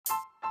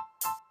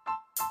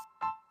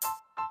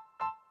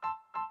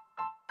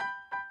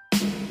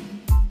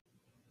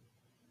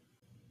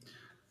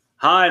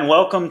Hi, and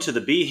welcome to the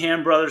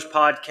Behan Brothers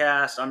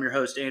podcast. I'm your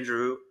host,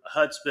 Andrew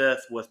Hudspeth,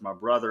 with my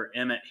brother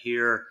Emmitt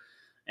here.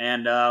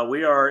 And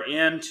we are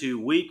into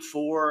week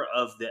 4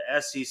 of the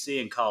SEC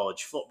in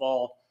college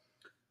football.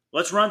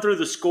 Let's run through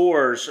the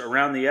scores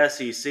around the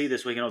SEC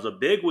this weekend. It was a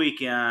big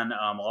weekend.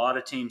 A lot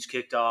of teams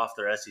kicked off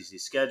their SEC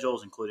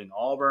schedules, including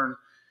Auburn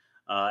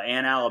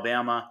and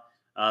Alabama.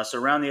 So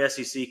around the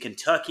SEC,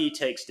 Kentucky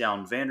takes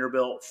down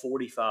Vanderbilt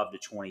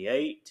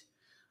 45-28.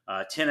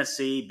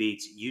 Tennessee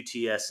beats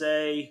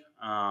UTSA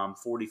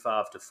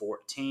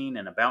 45-14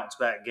 in a bounce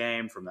back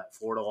game from that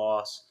Florida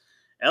loss.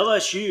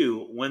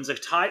 LSU wins a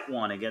tight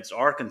one against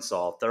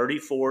Arkansas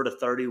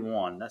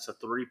 34-31. That's a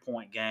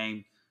 3-point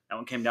game. That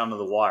one came down to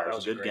the wire. It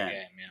was a good game.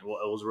 Yeah. Well,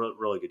 it was a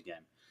really good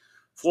game.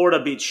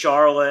 Florida beats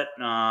Charlotte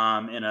in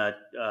a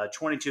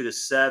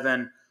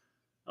 22-7.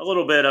 A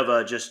little bit of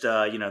a just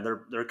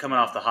they're coming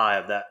off the high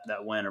of that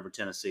win over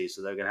Tennessee,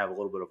 so they're going to have a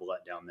little bit of a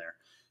letdown there.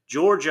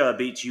 Georgia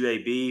beats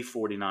UAB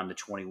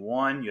 49-21.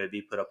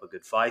 UAB put up a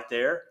good fight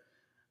there.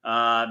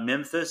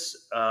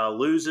 Memphis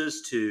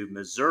loses to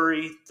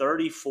Missouri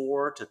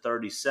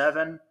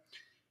 34-37.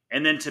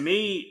 And then to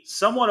me,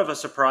 somewhat of a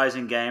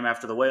surprising game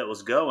after the way it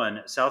was going,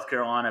 South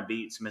Carolina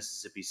beats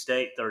Mississippi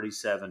State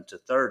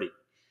 37-30.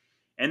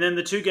 And then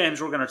the two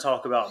games we're going to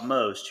talk about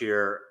most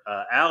here,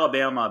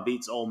 Alabama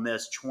beats Ole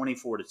Miss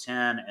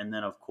 24-10, and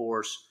then of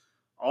course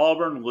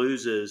Auburn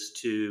loses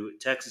to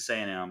Texas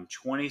A&M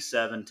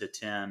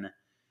 27-10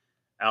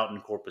 out in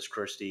Corpus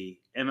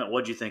Christi. Emmitt,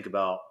 what did you think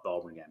about the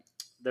Auburn game?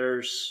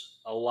 There's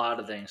a lot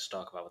of things to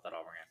talk about with that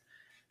Auburn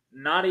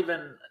game. Not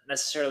even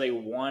necessarily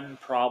one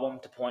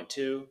problem to point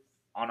to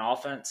on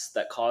offense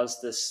that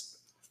caused this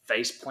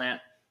face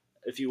plant,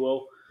 if you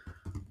will.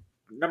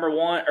 Number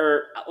one,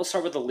 or let's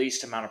start with the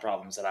least amount of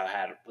problems that I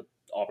had with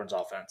Auburn's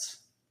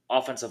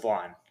offensive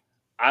line.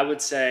 I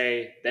would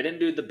say they didn't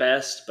do the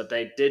best, but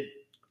they did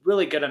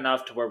really good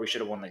enough to where we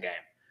should have won the game.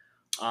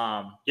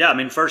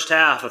 First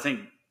half, I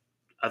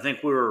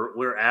think we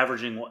were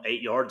averaging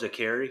 8 yards a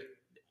carry.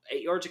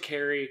 8 yards a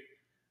carry.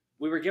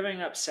 We were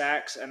giving up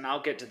sacks, and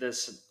I'll get to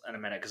this in a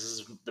minute because this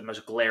is the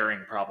most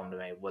glaring problem to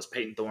me was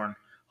Peyton Thorne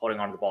holding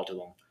on to the ball too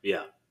long.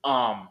 Yeah.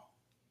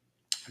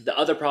 The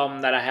other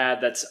problem that I had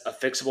that's a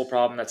fixable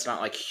problem that's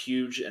not like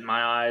huge in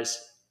my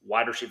eyes,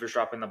 wide receivers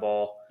dropping the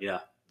ball.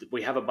 Yeah.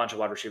 We have a bunch of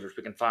wide receivers.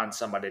 We can find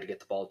somebody to get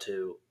the ball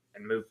to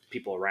and move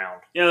people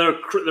around. Yeah,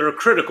 there are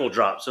critical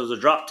drops. There was a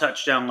drop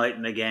touchdown late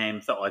in the game,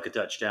 felt like a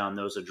touchdown.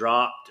 There was a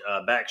dropped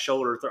back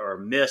shoulder or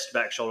missed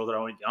back shoulder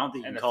throw. I don't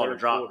think you can call it a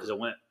drop because it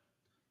went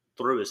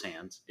through his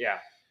hands. Yeah.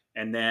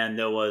 And then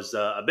there was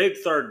a big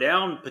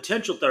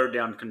potential third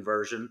down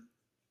conversion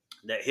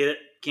that hit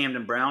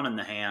Camden Brown in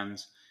the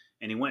hands,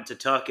 and he went to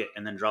tuck it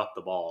and then dropped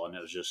the ball. And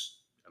it was just,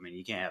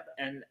 you can't have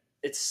that. And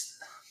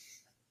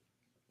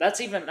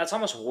that's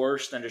almost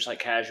worse than just like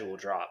casual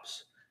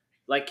drops.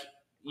 Like,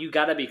 you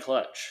got to be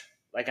clutch.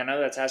 Like, I know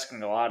that's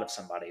asking a lot of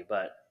somebody,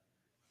 but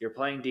you're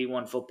playing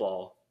D1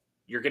 football.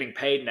 You're getting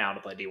paid now to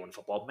play D1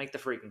 football. Make the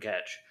freaking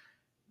catch.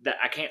 That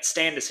I can't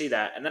stand to see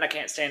that. And then I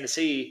can't stand to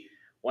see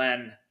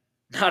when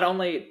not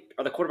only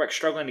are the quarterbacks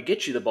struggling to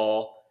get you the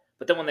ball,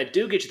 but then when they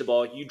do get you the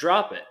ball, you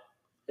drop it.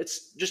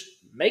 It's just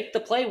make the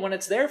play when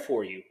it's there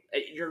for you.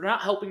 You're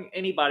not helping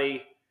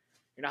anybody.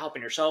 You're not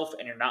helping yourself,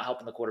 and you're not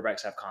helping the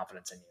quarterbacks have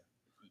confidence in you.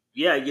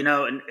 Yeah,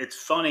 and it's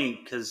funny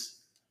because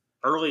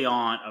early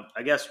on,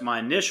 I guess my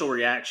initial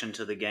reaction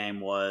to the game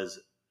was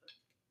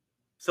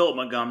Philip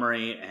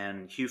Montgomery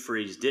and Hugh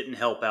Freeze didn't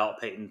help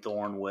out Peyton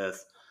Thorne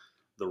with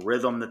the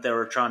rhythm that they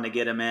were trying to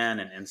get him in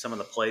and some of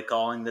the play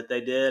calling that they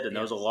did. And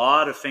there was a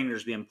lot of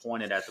fingers being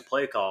pointed at the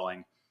play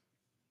calling.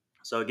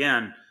 So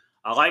again,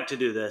 I like to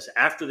do this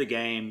after the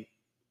game.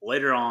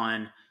 Later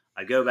on,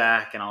 I go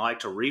back and I like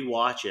to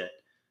rewatch it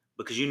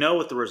because you know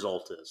what the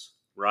result is,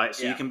 right?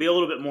 So you can be a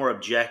little bit more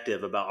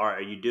objective about, all right,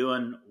 are you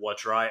doing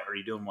what's right? Or are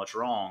you doing what's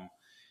wrong?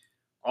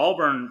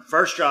 Auburn,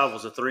 first drive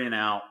was a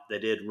 3-and-out. They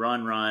did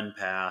run,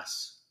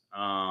 pass.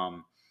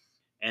 And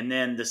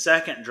then the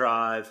second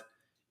drive,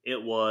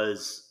 it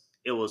was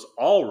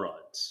all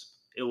runs.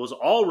 It was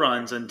all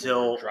runs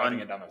until driving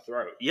it down the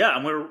throat. Yeah,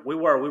 and we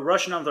were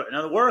rushing down the throat.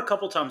 Now there were a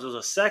couple times. It was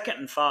a 2nd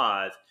and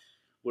 5.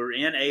 We were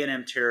in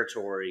A&M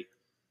territory.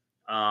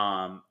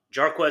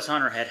 Jarquez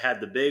Hunter had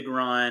the big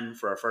run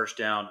for a first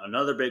down,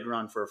 another big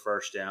run for a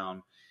first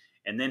down,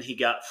 and then he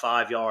got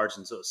 5 yards.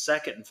 And so it was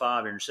 2nd and 5,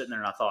 and you're sitting there,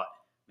 and I thought,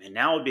 man,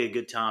 now would be a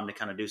good time to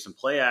kind of do some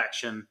play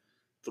action,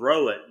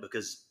 throw it,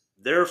 because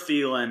they're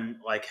feeling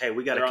like, hey,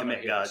 we got to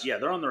commit, guys. Yeah,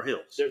 they're on their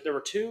heels. There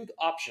were two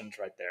options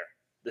right there.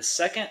 The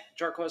second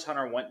Jarquez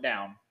Hunter went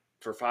down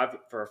for a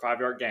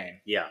 5-yard gain.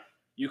 Yeah.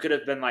 You could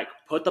have been like,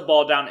 put the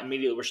ball down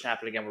immediately. We're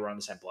snapping again. We're running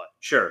the same play.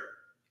 Sure.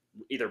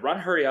 Either run,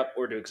 hurry up,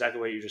 or do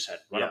exactly what you just said.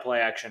 Run a play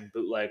action,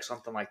 bootleg,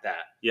 something like that.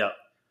 Yeah.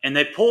 And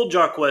they pulled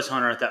Jarquez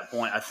Hunter at that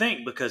point, I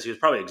think, because he was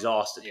probably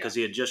exhausted because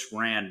he had just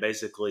ran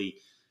basically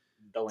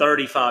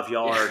 35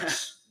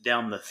 yards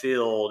down the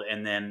field,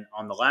 and then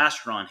on the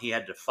last run, he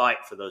had to fight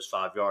for those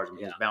 5 yards, and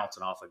he was Yeah.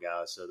 bouncing off of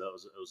guys. So it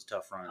was a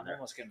tough run in I'm there.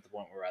 almost getting to the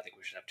point where I think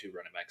we should have 2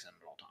 running backs in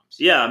at all times.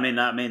 Yeah, I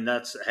mean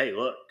that's hey,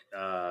 look.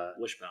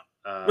 Wishbone.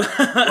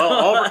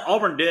 Well,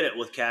 Auburn did it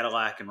with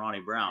Cadillac and Ronnie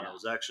Brown. Yeah. It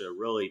was actually a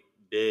really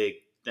big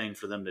thing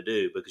for them to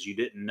do because you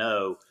didn't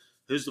know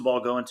who's the ball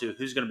going to,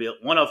 who's going to be.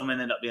 One of them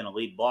ended up being a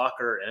lead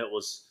blocker, and it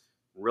was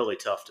really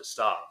tough to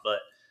stop. But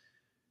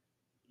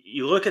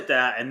you look at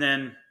that, and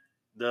then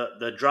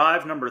the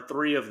drive number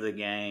 3 of the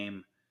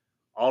game,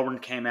 Auburn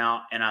came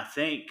out, and I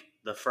think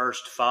the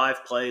first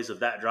 5 plays of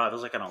that drive, it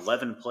was like an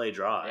 11-play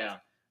drive. Yeah.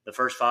 The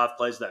first 5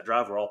 plays of that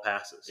drive were all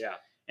passes. Yeah.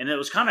 And it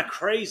was kind of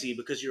crazy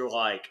because you're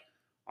like,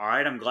 all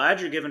right, I'm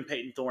glad you're giving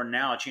Peyton Thorne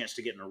now a chance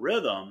to get in a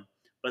rhythm.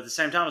 But at the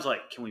same time, it's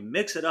like, can we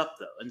mix it up,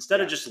 though?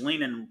 Instead of just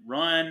leaning,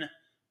 run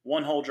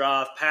one whole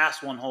drive,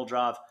 pass one whole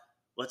drive,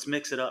 let's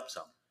mix it up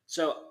some.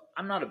 So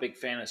I'm not a big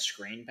fan of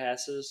screen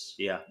passes.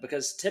 Yeah.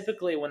 Because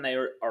typically when they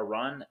are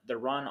run, they're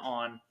run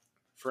on,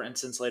 for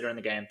instance, later in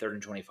the game, 3rd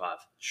and 25.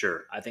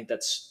 Sure. I think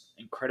that's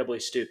incredibly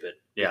stupid.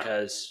 Yeah.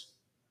 Because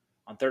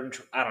on 3rd and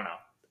I don't know.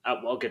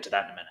 I'll get to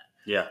that in a minute.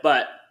 Yeah.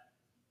 But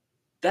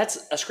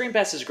that's a screen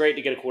pass is great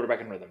to get a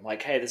quarterback in rhythm.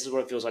 Like, hey, this is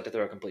what it feels like to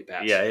throw a complete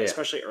pass. Yeah.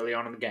 Especially early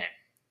on in the game.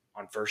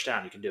 On first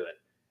down, you can do it.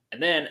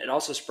 And then it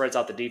also spreads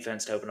out the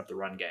defense to open up the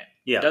run game.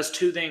 Yeah. It does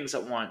 2 things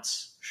at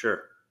once.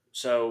 Sure.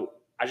 So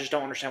I just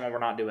don't understand why we're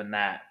not doing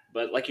that.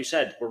 But like you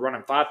said, we're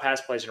running 5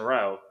 pass plays in a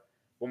row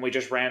when we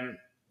just ran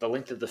the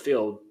length of the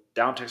field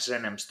down Texas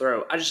A&M's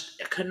throat. I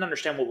couldn't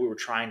understand what we were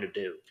trying to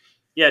do.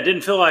 Yeah, it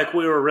didn't feel like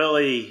we were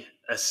really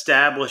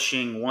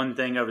establishing one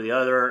thing over the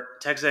other.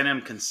 Texas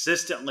A&M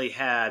consistently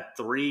had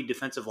 3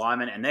 defensive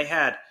linemen, and they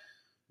had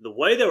the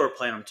way they were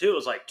playing them too. It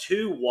was like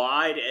 2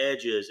 wide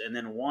edges, and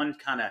then one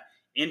kind of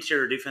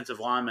interior defensive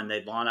lineman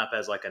they'd line up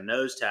as like a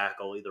nose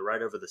tackle, either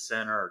right over the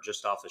center or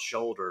just off the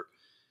shoulder.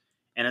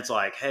 And it's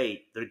like,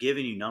 hey, they're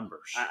giving you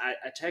numbers. I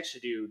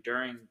texted you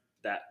during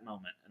that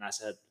moment, and I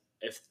said,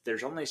 if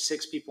there's only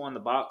 6 people in the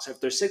box, if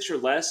there's 6 or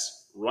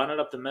less, run it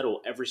up the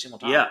middle every single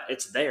time. Yeah.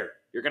 It's there.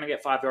 You're going to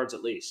get 5 yards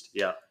at least.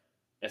 Yeah.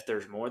 If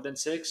there's more than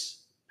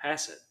 6,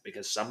 pass it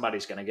because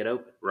somebody's going to get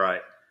open.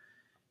 Right.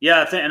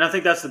 Yeah, I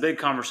think that's the big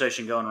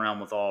conversation going around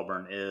with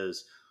Auburn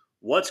is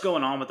what's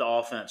going on with the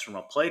offense from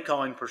a play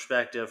calling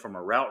perspective, from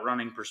a route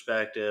running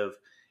perspective.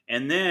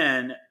 And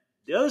then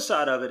the other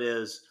side of it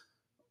is,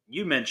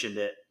 you mentioned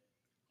it,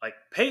 like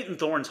Peyton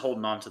Thorne's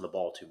holding on to the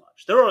ball too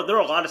much. There are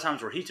a lot of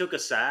times where he took a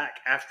sack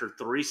after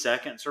 3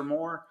 seconds or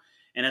more,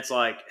 and it's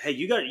like, hey,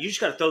 you just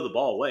got to throw the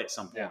ball away at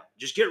some point. Yeah.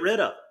 Just get rid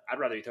of it. I'd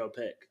rather you throw a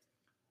pick.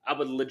 I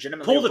would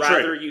legitimately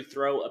rather you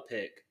throw a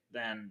pick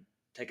than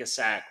take a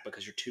sack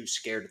because you're too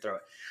scared to throw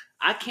it.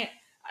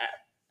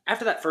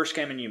 After that first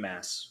game in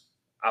UMass,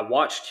 I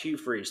watched Hugh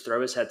Freeze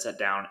throw his headset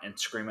down and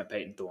scream at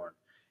Peyton Thorne.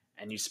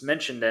 And you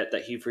mentioned that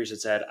Hugh Freeze had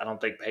said, I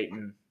don't think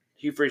Peyton –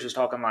 Hugh Freeze was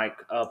talking like,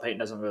 oh, Peyton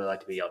doesn't really like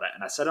to be yelled at.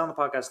 And I said it on the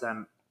podcast then,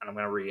 and I'm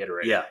going to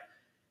reiterate it.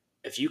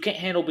 If you can't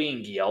handle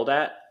being yelled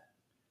at,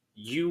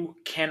 you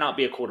cannot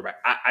be a quarterback.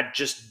 I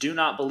just do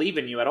not believe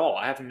in you at all.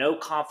 I have no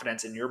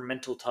confidence in your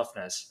mental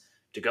toughness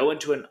to go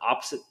into an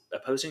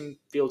opposing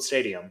field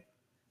stadium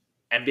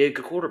and be a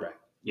good quarterback.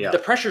 Yeah. The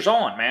pressure's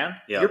on, man.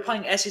 Yeah. You're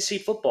playing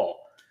SEC football.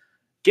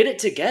 Get it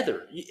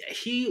together.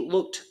 He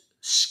looked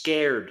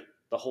scared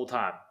the whole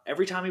time.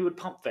 Every time he would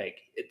pump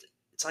fake,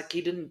 it's like he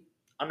didn't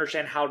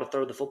understand how to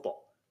throw the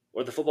football,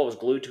 or the football was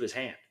glued to his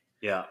hand.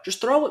 Yeah. Just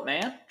throw it,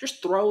 man.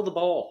 Just throw the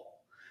ball.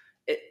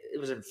 It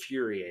was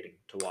infuriating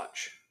to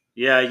watch.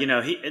 Yeah,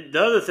 the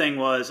other thing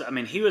was, I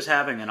mean, he was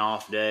having an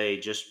off day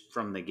just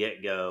from the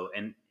get-go,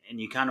 and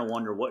you kind of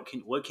wonder what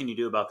can you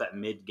do about that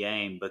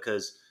mid-game,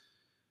 because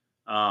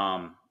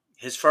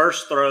his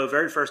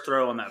very first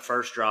throw on that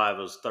first drive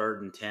was 3rd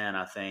and 10,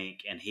 I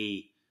think, and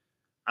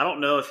I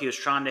don't know if he was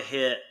trying to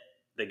hit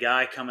the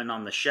guy coming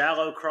on the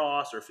shallow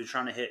cross, or if he's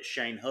trying to hit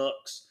Shane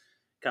Hooks,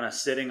 kind of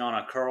sitting on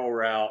a curl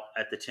route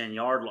at the 10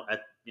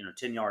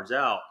 yards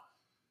out.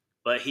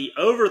 But he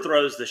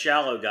overthrows the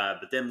shallow guy,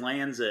 but then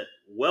lands it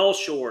well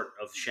short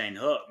of Shane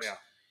Hooks. Yeah.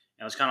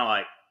 And it was kind of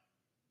like,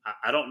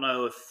 I don't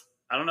know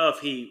if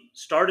he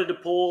started to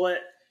pull it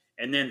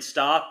and then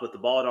stopped, but the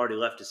ball had already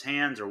left his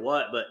hands or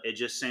what. But it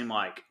just seemed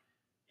like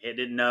it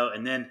didn't know.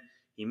 And then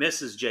he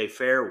misses Jay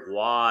Fair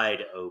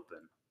wide open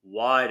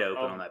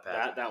on that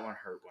pass. That one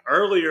hurt.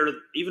 Earlier,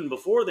 even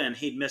before then,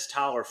 he'd missed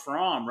Tyler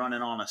Fromm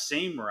running on a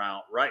seam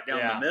route right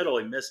down the middle.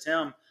 He missed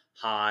him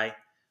high.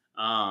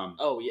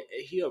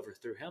 He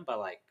overthrew him by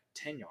like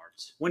 10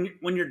 yards. When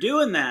you're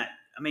doing that,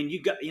 I mean,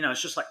 you got,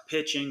 it's just like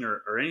pitching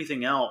or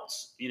anything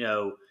else,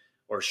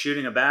 or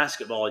shooting a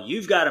basketball.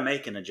 You've got to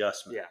make an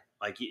adjustment. Yeah.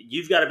 Like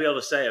you've got to be able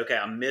to say, okay,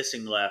 I'm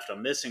missing left,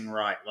 I'm missing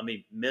right. Let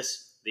me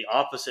miss the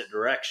opposite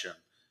direction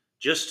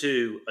just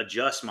to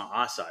adjust my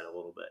eyesight a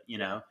little bit,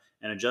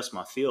 and adjust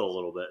my feel a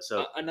little bit.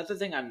 So another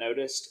thing I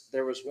noticed,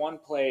 there was one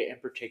play in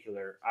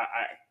particular.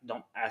 I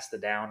don't ask the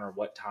down or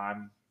what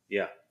time.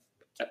 Yeah.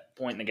 At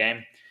point in the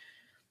game.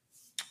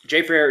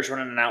 Jay Fair is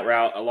running an out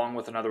route along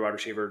with another wide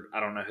receiver. I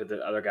don't know who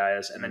the other guy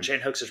is. And then Shane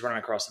Hooks is running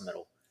across the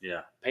middle.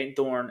 Yeah. Peyton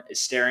Thorne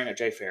is staring at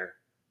Jay Fair,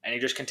 and he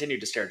just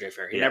continued to stare at Jay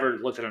Fair. He Yeah. never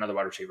looked at another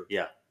wide receiver.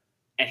 Yeah.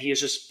 And he is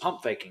just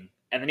pump faking,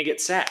 and then he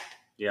gets sacked.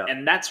 Yeah.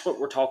 And that's what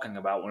we're talking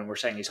about when we're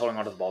saying he's holding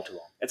onto the ball too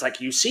long. It's like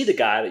you see the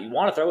guy that you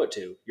want to throw it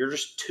to, you're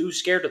just too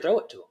scared to throw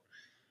it to him.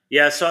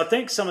 Yeah, so I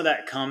think some of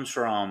that comes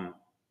from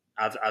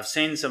I've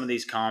seen some of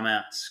these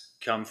comments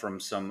come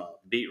from some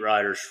beat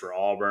writers for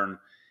Auburn,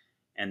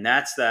 and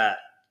that's that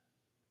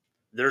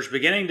there's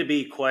beginning to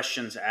be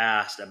questions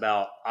asked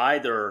about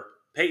either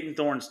Peyton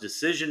Thorne's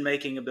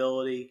decision-making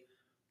ability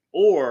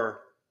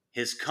or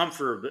his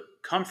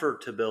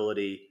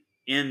comfortability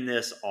in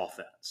this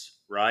offense,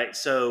 right?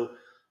 So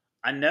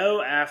I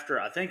know I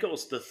think it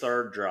was the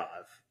third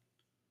drive.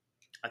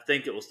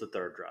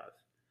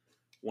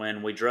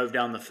 When we drove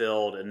down the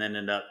field and then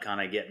ended up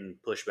kind of getting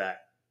pushed back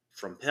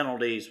from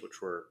penalties,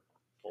 which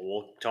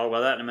we'll talk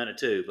about that in a minute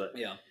too. But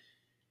yeah,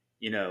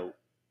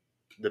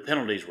 the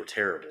penalties were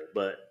terrible.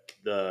 But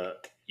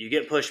you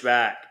get pushed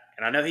back,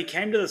 and I know he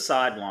came to the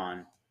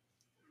sideline,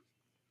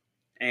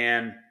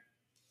 and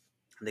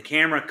the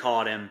camera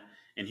caught him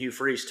and Hugh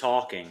Freeze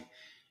talking,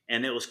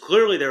 and it was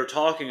clearly they were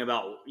talking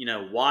about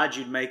why'd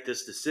you make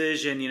this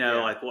decision,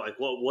 like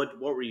what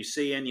were you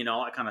seeing,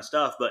 all that kind of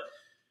stuff, but.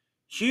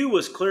 Hugh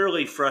was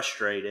clearly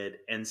frustrated,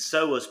 and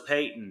so was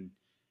Peyton.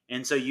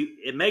 And so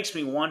it makes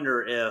me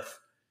wonder if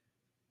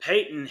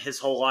Peyton, his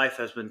whole life,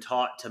 has been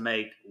taught to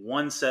make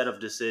one set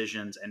of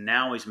decisions, and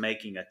now he's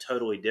making a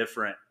totally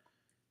different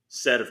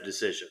set of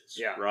decisions.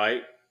 Yeah.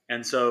 Right?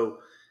 And so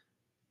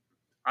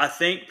I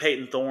think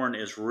Peyton Thorne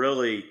is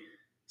really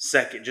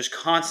just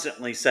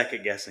constantly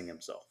second-guessing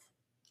himself.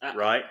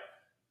 Right?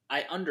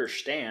 I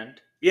understand.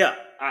 Yeah.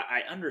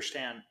 I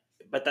understand,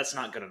 but that's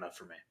not good enough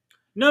for me.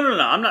 No.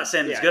 I'm not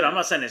saying it's good. I'm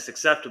not saying it's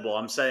acceptable.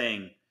 I'm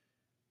saying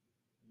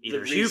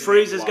either Hugh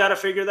Freeze has got to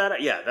figure that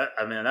out. Yeah,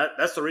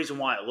 that's the reason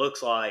why it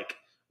looks like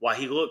why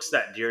he looks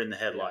that deer in the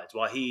headlights,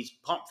 why he's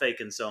pump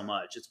faking so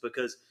much. It's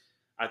because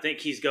I think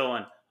he's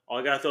going, oh,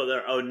 I got to throw it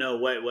there. Oh, no,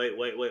 wait.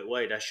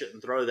 I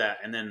shouldn't throw that.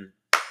 And then,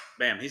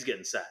 bam, he's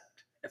getting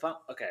sacked.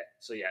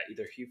 So yeah,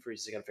 either Hugh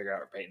Freeze has got to figure it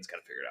out or Peyton's got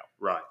to figure it out.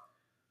 Right.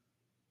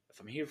 If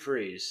I'm Hugh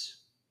Freeze,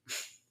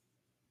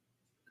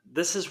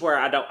 this is where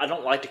I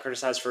don't like to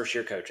criticize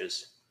first-year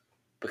coaches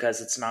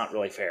because it's not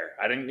really fair.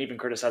 I didn't even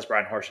criticize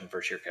Brian Harsin,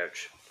 first-year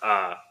coach,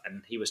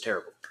 and he was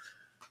terrible.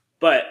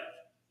 But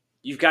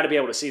you've got to be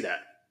able to see that.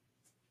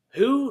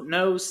 Who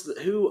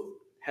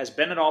has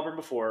been at Auburn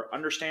before,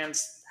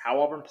 understands how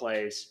Auburn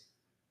plays,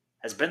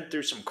 has been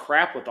through some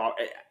crap with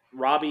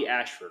Robbie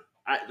Ashford.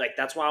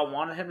 That's why I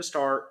wanted him to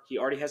start. He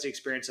already has the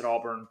experience at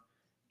Auburn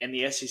in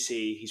the SEC.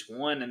 He's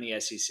won in the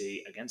SEC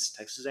against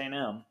Texas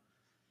A&M.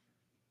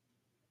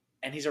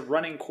 And he's a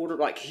running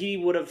quarterback. He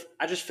would have.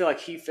 I just feel like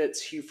he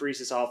fits Hugh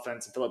Freeze's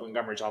offense and Philip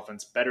Montgomery's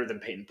offense better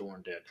than Peyton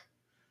Thorne did.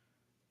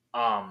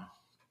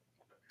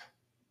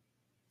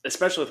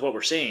 Especially with what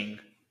we're seeing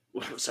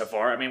so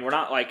far. I mean, we're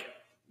not like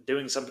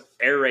doing some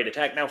air raid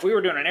attack. Now, if we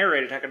were doing an air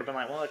raid attack, I'd have been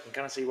like, well, I can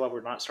kind of see why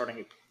we're not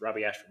starting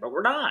Robbie Ashford, but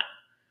we're not.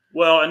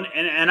 Well,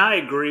 and I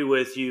agree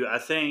with you. I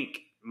think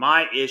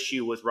my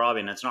issue with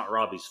Robbie, and it's not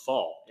Robbie's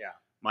fault. Yeah.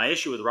 My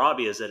issue with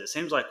Robbie is that it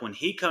seems like when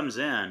he comes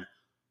in,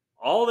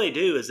 all they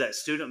do is that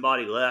student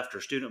body left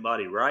or student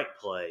body right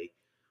play,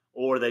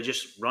 or they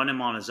just run him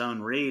on his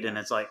own read, and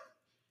it's like,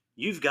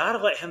 you've got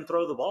to let him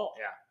throw the ball.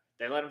 Yeah.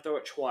 They let him throw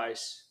it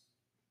twice,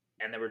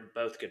 and they were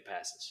both good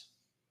passes.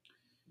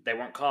 They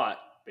weren't caught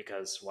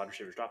because wide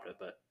receivers dropped it,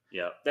 but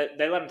yeah,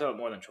 they let him throw it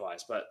more than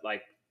twice. But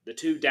like the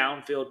two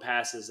downfield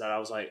passes that I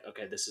was like,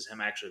 okay, this is him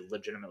actually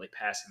legitimately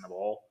passing the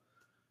ball.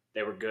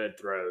 They were good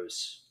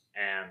throws,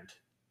 and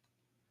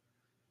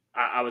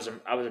I was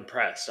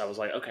impressed. I was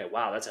like, okay,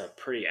 wow, that's a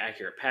pretty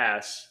accurate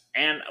pass.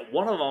 And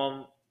one of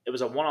them, it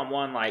was a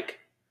one-on-one, like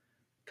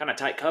kind of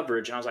tight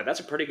coverage, and I was like, that's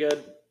a pretty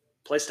good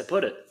place to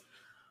put it.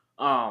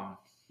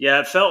 Yeah,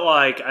 it felt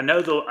like I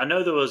know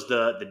there was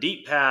the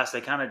deep pass.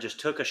 They kind of just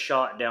took a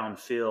shot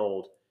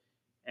downfield,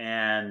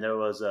 and there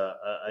was a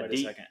Wait deep.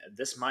 a second.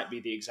 This might be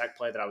the exact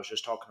play that I was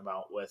just talking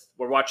about.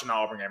 We're watching the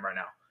Auburn game right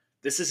now.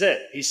 This is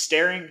it. He's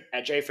staring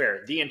at Jay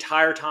Fair the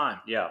entire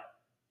time. Yeah,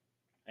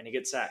 and he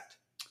gets sacked.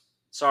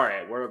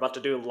 Sorry, we're about to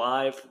do a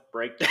live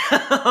breakdown.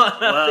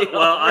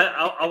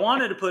 I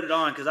wanted to put it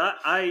on because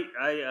I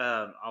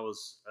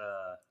was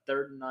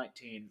 3rd and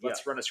 19.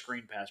 Let's run a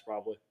screen pass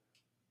probably.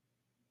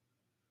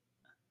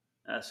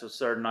 So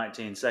 3rd and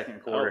 19,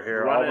 second quarter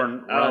here.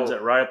 Auburn runs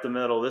it right up the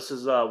middle. This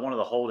is one of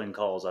the holding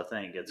calls, I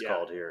think it's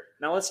called here.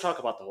 Now let's talk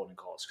about the holding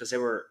calls because they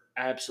were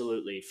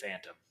absolutely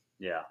phantom.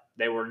 Yeah.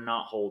 They were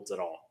not holds at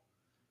all.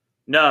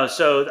 No,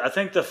 so I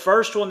think the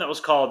first one that was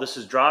called, this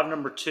is drive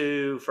number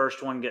 2.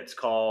 First one gets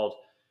called.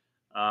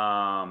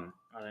 I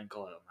didn't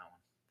call it on that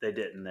one. They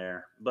didn't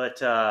there. But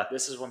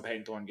this is when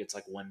Peyton Thorne gets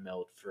like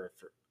windmilled for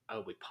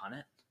we punt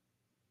it?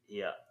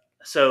 Yeah.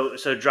 So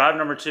drive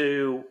number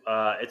 2,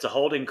 it's a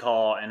holding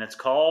call, and it's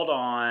called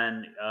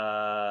on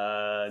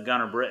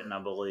Gunnar Britton,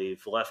 I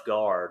believe, left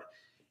guard.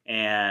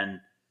 And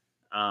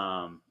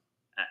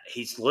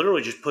he's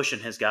literally just pushing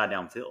his guy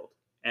downfield.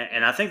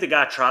 And I think the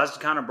guy tries to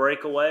kind of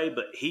break away,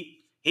 but he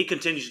he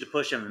continues to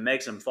push him and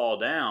makes him fall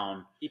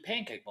down. He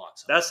pancake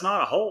blocks him. That's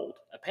not a hold.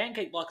 A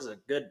pancake block is a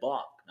good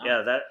block. No.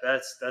 Yeah,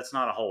 that's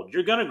not a hold.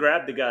 You're gonna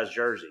grab the guy's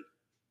jersey.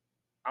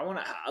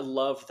 I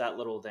love that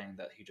little thing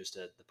that he just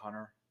did. The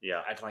punter,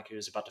 Yeah, acting like he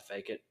was about to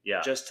fake it.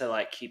 yeah, Just to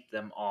like keep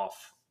them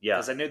off. yeah.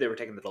 Because I knew they were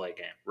taking the delay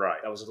game. Right.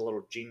 That was a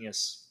little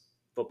genius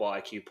football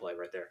IQ play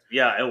right there.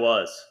 Yeah, it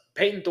was.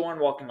 Peyton Thorne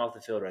walking off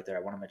the field right there.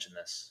 I want to mention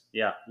this.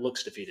 Yeah,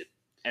 looks defeated,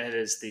 and it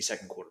is the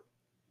second quarter.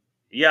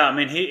 Yeah, I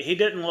mean he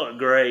didn't look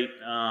great.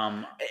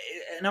 And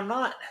I'm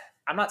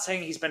not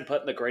saying he's been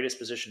put in the greatest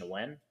position to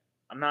win.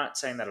 I'm not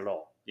saying that at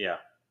all. Yeah.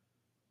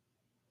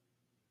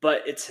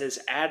 But it's his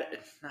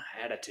not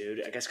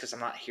attitude, I guess, because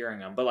I'm not hearing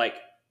him. But like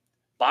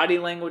body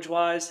language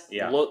wise,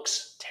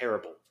 looks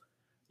terrible.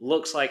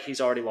 Looks like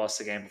he's already lost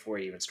the game before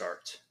he even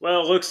starts.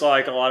 Well, it looks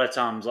like a lot of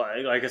times,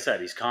 like I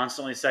said, he's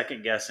constantly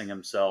second guessing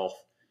himself.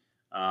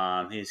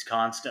 He's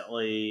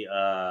constantly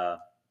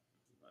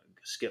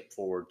skip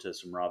forward to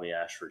some Robbie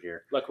Ashford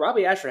here. Look,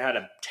 Robbie Ashford had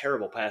a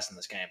terrible pass in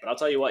this game, but I'll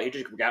tell you what, he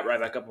just got right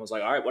back up and was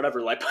like, all right,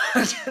 whatever. Like,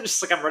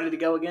 just like I'm ready to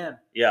go again.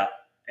 Yeah.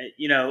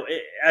 You know,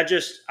 I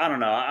don't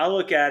know. I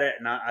look at it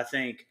and I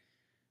think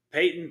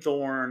Peyton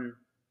Thorne.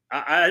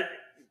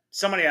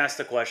 Somebody asked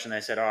the question.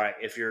 They said, "All right,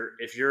 if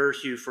you're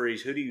Hugh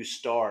Freeze, who do you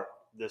start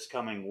this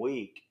coming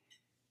week?"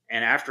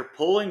 And after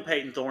pulling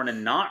Peyton Thorne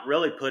and not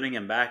really putting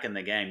him back in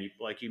the game,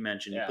 like you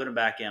mentioned, you put him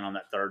back in on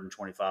that 3rd and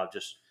 25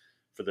 just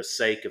for the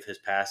sake of his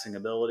passing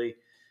ability.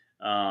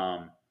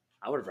 I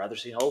would have rather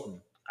seen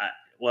Holden.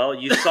 Well,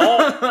 you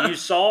saw,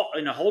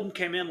 Holden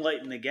came in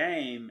late in the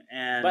game,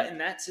 but in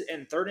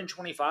 3rd and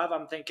 25,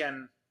 I'm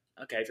thinking,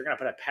 okay, if you're going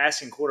to put a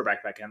passing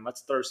quarterback back in,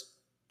 let's throw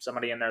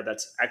somebody in there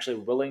that's actually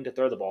willing to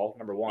throw the ball.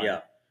 Number one.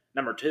 Yeah.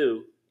 Number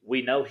two,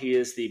 we know he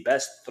is the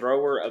best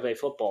thrower of a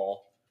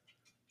football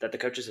that the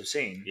coaches have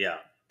seen. Yeah,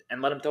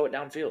 and let him throw it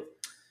downfield.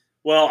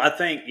 Well, I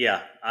think,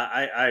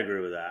 I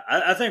agree with that.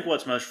 I think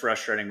what's most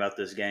frustrating about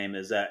this game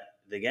is that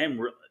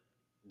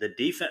the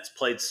defense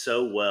played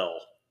so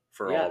well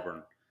for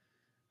Auburn.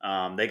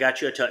 They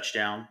got you a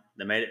touchdown.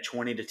 They made it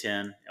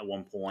 20-10 at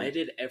one point. They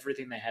did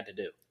everything they had to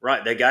do.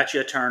 Right. They got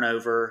you a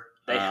turnover.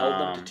 They held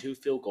them to 2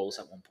 field goals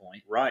at one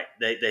point. Right.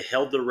 They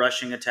held the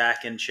rushing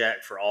attack in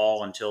check for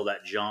all until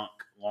that junk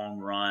long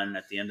run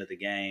at the end of the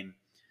game.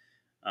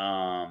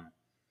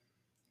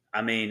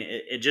 I mean,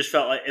 it just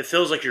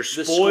feels like you're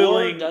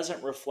spoiling. The score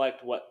doesn't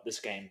reflect what this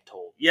game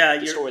told. Yeah,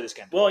 the story this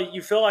game told. Well,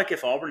 you feel like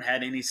if Auburn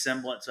had any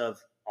semblance of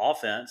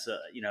offense,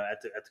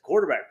 at the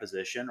quarterback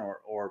position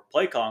or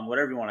play calling,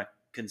 whatever you want to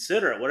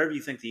consider it, whatever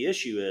you think the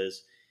issue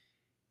is,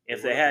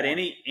 if they had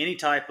any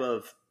type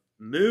of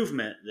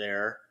movement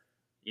there,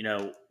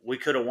 we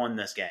could have won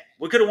this game.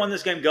 We could have won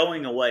this game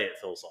going away. It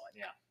feels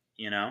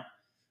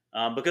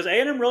like, because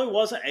A&M really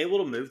wasn't able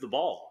to move the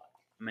ball.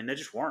 I mean, they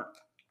just weren't.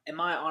 In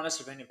my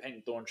honest opinion,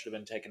 Peyton Thorne should have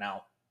been taken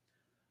out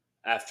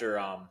after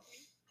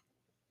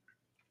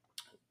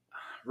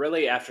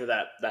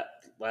that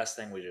last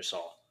thing we just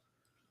saw.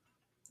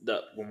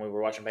 When we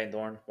were watching Peyton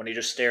Thorne, when he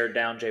just stared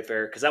down Jay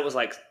Fair, because that was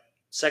like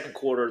second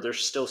quarter.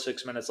 There's still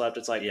 6 minutes left.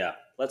 It's like,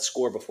 let's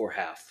score before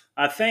half.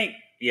 I think,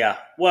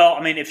 Well,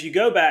 I mean, if you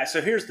go back, so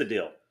here's the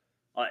deal.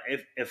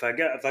 If I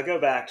go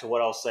back to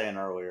what I was saying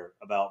earlier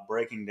about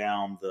breaking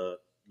down the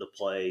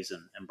plays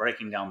and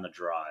breaking down the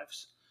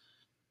drives.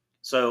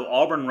 So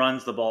Auburn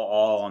runs the ball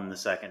all on the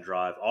second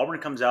drive. Auburn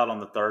comes out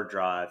on the third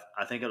drive.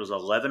 I think it was an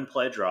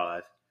 11-play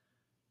drive.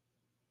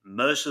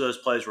 Most of those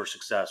plays were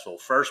successful.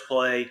 First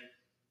play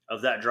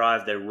of that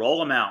drive, they roll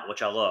them out,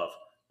 which I love.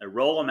 They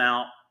roll them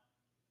out.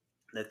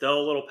 They throw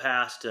a little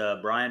pass to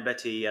Brian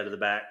Bettee out of the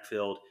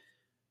backfield.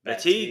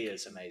 Bettee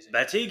is amazing.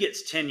 Bettee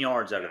gets 10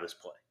 yards out of this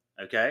play.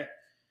 Okay?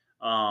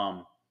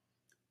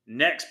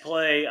 Next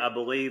play, I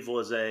believe,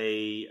 was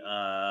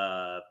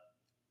a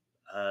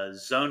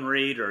zone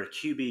read or a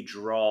QB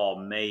draw,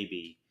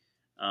 maybe.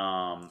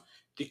 The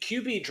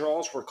QB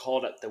draws were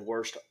called at the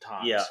worst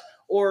times. Yeah.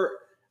 Or,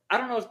 I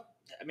don't know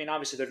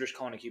obviously they're just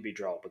calling a QB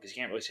draw because you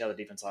can't really see how the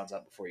defense lines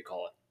up before you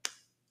call it.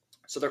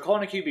 So they're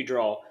calling a QB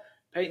draw.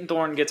 Peyton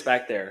Thorne gets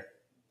back there.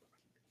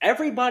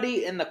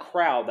 Everybody in the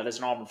crowd that is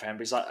an Auburn fan,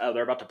 because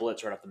they're about to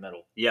blitz right up the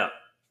middle. Yeah.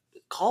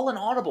 Call an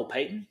audible,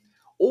 Peyton.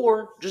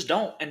 Or just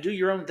don't and do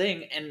your own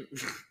thing and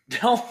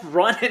don't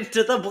run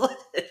into the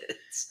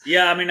blitz.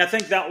 Yeah, I mean, I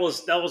think that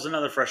was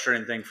another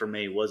frustrating thing for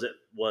me.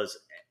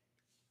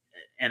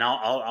 And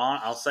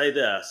I'll say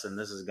this, and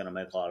this is going to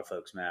make a lot of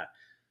folks mad.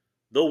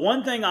 The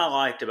one thing I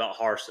liked about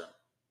Harsin,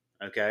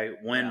 okay,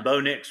 when Bo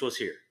Nix was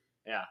here,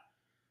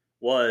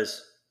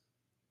 was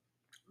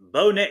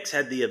Bo Nix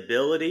had the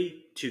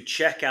ability to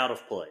check out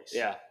of plays.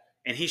 Yeah,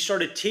 and he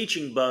started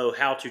teaching Bo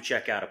how to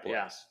check out of plays.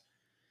 Yeah.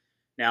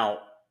 Now,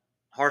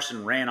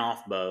 Harsin ran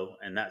off Bo,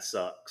 and that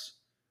sucks.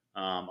 A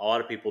lot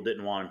of people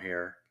didn't want him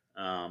here.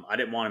 I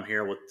didn't want him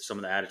here with some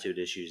of the attitude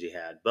issues he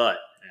had. But,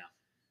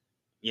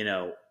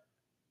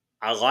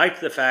 I like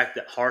the fact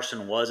that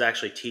Harsin was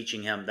actually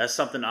teaching him. That's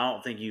something I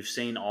don't think you've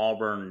seen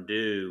Auburn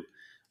do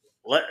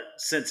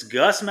since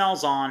Gus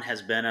Malzahn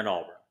has been at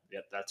Auburn.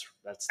 Yep,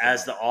 that's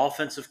as the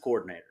offensive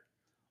coordinator.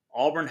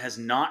 Auburn has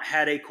not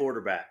had a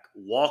quarterback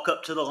walk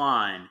up to the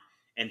line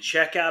and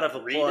check out of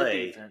a Read the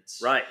play,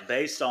 defense. right,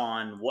 based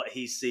on what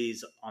he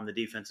sees on the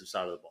defensive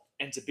side of the ball.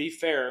 And to be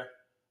fair,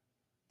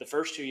 the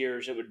first 2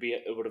 years it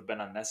would have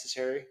been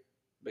unnecessary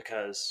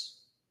because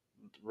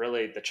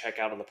really the check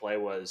out of the play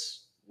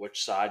was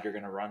which side you're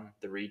going to run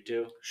the read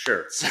to.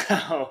 Sure.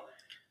 So,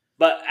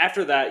 but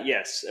after that,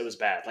 yes, it was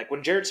bad. Like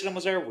when Jarrett Stidham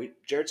was there,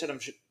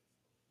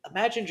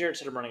 imagine Jarrett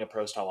Stidham running a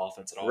pro style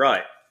offense at all.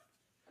 Right.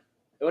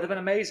 It would have been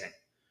amazing.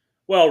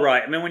 Well,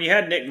 right. I mean, when you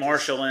had Nick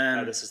Marshall in,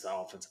 No, this is the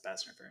offensive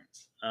pass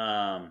interference.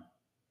 I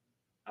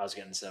was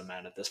getting so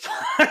mad at this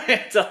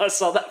point until I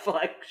saw that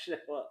flag show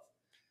up.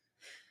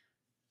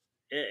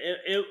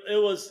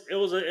 It was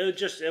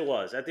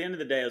at the end of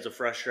the day, it was a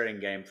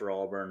frustrating game for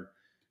Auburn.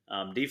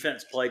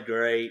 Defense played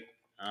great.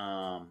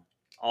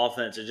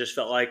 Offense, it just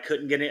felt like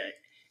couldn't get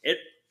it.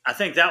 I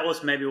think that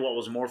was maybe what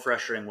was more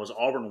frustrating was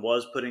Auburn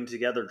was putting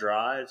together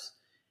drives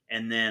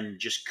and then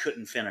just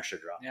couldn't finish a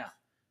drive. Yeah,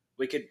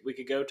 we could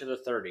go to the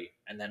 30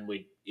 and then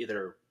we'd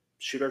either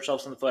shoot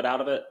ourselves in the foot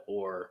out of it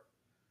or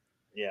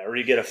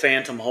you get a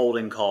phantom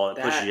holding call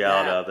that pushes you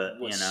out of it.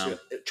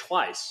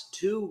 Twice,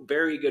 2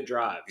 very good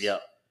drives.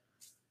 Yep.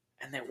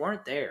 And they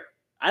weren't there.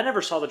 I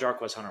never saw the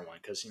Jarquez Hunter one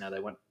because they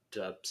went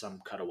to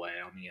some cutaway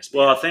on ESPN.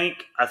 Well,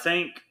 I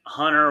think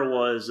Hunter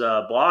was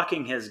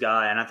blocking his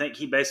guy, and I think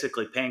he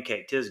basically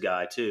pancaked his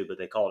guy too. But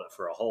they called it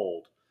for a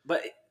hold.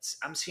 But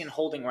I'm seeing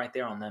holding right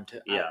there on them too.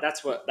 Yeah,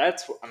 that's what another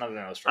thing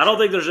that was frustrating. I don't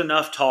think there's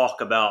enough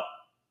talk about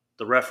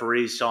the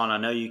referees, Sean. I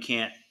know you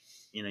can't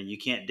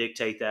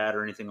dictate that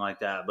or anything like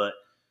that, but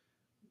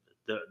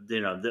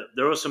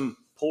there was some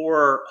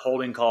poor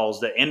holding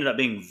calls that ended up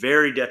being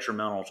very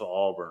detrimental to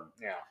Auburn.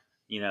 Yeah.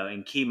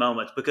 In key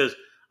moments, because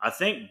I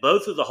think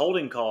both of the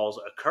holding calls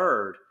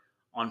occurred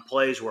on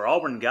plays where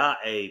Auburn got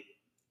a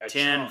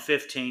 10,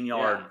 15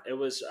 yard it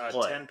was a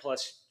play.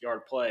 10-plus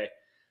yard play.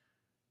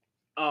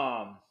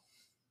 Oh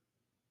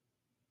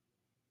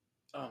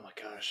my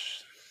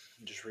gosh.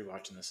 I'm just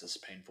rewatching this. This is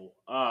painful.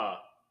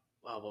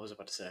 What was I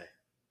about to say?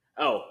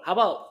 Oh, how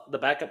about the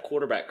backup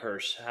quarterback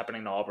curse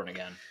happening to Auburn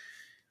again?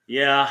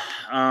 Yeah.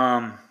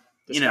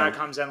 This guy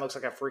comes in, looks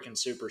like a freaking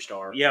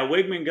superstar. Yeah,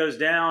 Wigman goes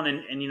down,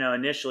 and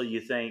initially you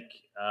think,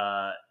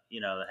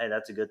 hey,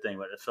 that's a good thing.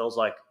 But it feels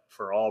like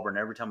for Auburn,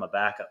 every time a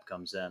backup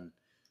comes in,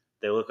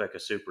 they look like a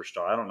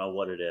superstar. I don't know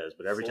what it is,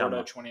 but every Florida,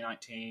 time.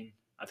 2019,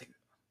 I think,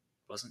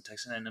 wasn't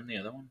Texas A&M the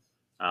other one?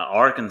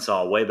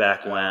 Arkansas, way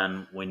back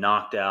when we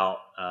knocked out,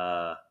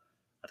 I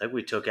think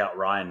we took out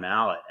Ryan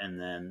Mallett, and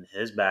then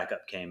his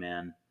backup came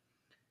in,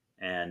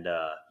 and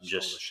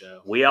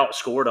we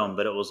outscored them,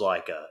 but it was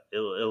like it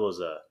was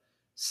a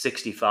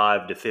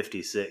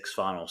 65-56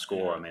 final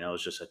score. Yeah. I mean, it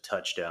was just a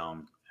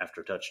touchdown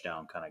after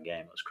touchdown kind of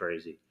game. It was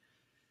crazy.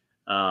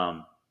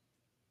 So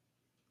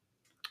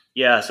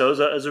it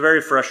was a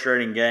very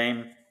frustrating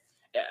game.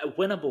 A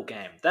winnable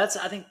game. I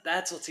think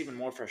that's what's even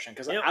more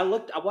frustrating because I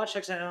watched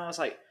Texas A&M and I was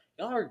like,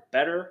 y'all are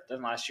better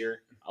than last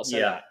year. I'll say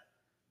that.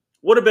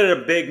 Would have been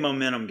a big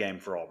momentum game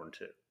for Auburn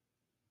too.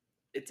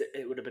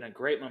 It would have been a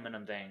great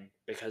momentum thing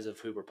because of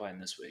who we're playing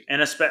this week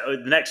and especially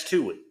the next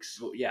 2 weeks.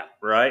 Well, yeah,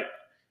 right.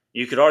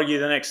 You could argue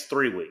the next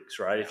 3 weeks,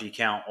 right? Yeah. If you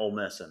count Ole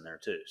Miss in there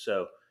too.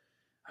 So,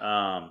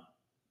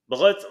 but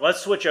let's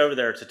switch over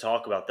there to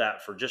talk about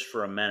that for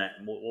a minute.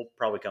 And we'll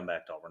probably come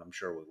back to Auburn. I'm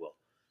sure we will.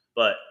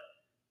 But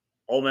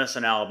Ole Miss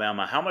and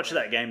Alabama, how much of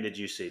that game did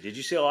you see? Did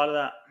you see a lot of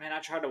that? Man, I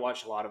tried to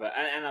watch a lot of it,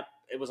 and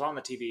it was on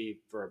the TV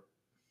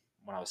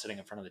when I was sitting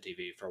in front of the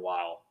TV for a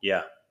while.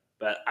 Yeah.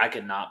 But I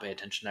could not pay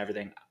attention to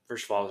everything.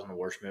 First of all, I was in the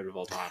worst mood of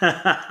all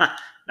time.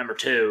 Number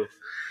 2,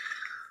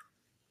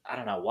 I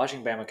don't know.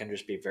 Watching Bama can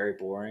just be very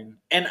boring.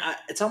 And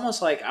it's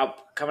almost like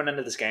coming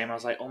into this game, I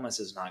was like, Ole Miss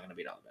is not going to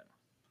beat Alabama.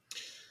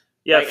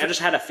 Yeah, I just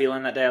had a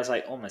feeling that day. I was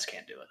like, Ole Miss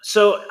can't do it.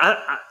 So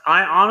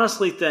I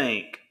honestly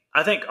think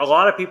a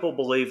lot of people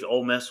believed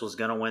Ole Miss was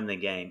going to win the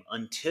game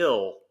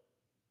until,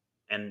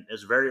 and it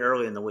was very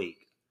early in the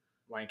week.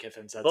 Lane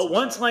Kiffin said. But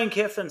once Lane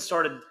Kiffin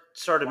started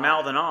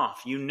mouthing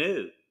off, you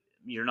knew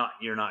you're not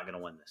going to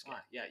win this game.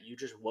 Yeah, you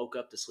just woke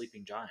up the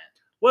sleeping giant.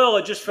 Well,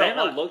 it just felt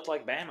Bama looked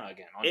like Bama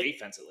again on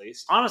defense, at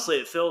least. Honestly,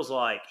 it feels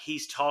like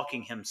he's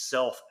talking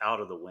himself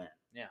out of the win.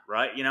 Yeah.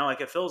 Right?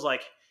 It feels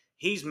like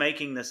he's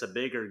making this a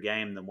bigger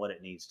game than what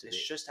it needs to be.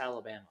 It's just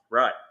Alabama.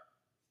 Right.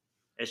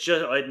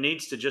 It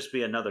needs to just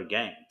be another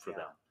game for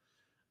them.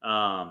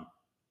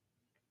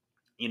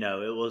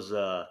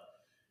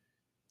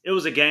 It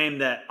was a game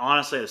that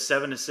honestly it was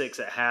 7-6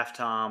 at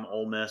halftime.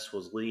 Ole Miss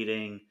was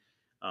leading.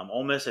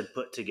 Ole Miss had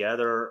put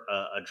together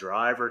a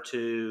drive or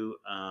two.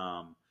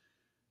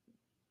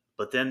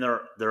 But then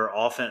their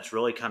offense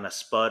really kind of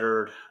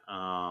sputtered.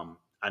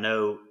 I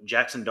know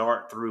Jackson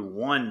Dart threw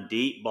one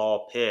deep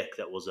ball pick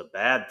that was a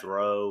bad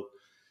throw.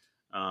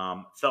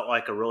 Felt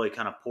like a really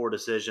kind of poor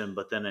decision,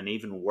 but then an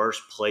even worse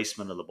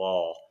placement of the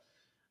ball.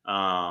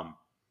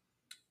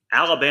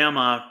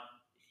 Alabama,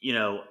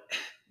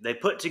 they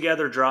put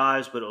together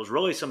drives, but it was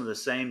really some of the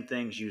same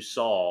things you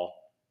saw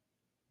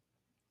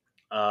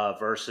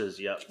versus,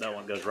 that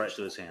one goes right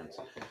through his hands.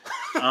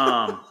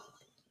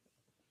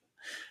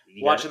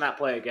 Watching that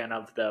play again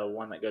of the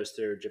one that goes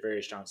through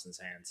Javarius Johnson's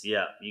hands.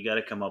 Yeah, you got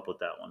to come up with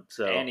that one.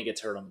 So and he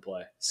gets hurt on the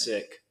play.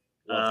 Sick.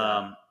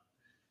 Love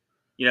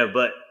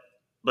that.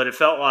 But it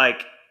felt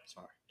like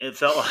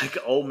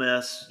Ole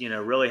Miss,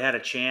 really had a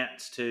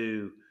chance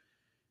to,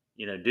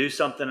 do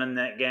something in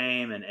that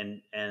game,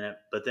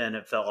 but then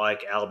it felt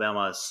like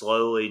Alabama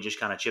slowly just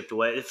kind of chipped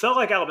away. It felt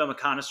like Alabama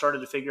kind of started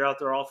to figure out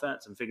their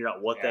offense and figure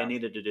out what they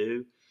needed to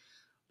do,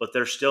 but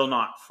they're still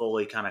not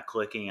fully kind of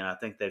clicking, and I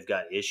think they've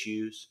got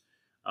issues.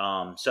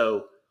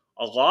 So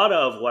a lot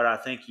of what I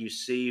think you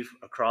see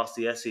across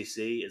the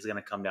SEC is going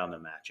to come down to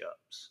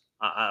matchups.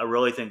 I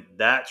really think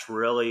that's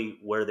really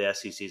where the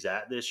SEC is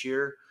at this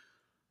year.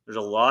 There's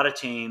a lot of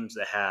teams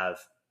that have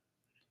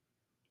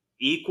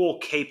equal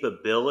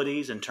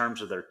capabilities in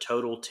terms of their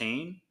total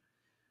team,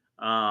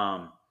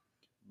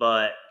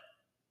 but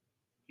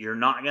you're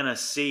not going to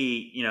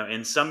see,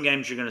 in some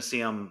games you're going to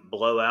see them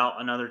blow out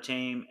another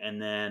team,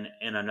 and then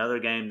in another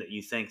game that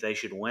you think they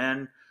should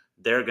win,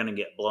 they're going to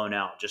get blown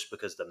out just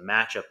because the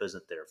matchup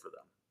isn't there for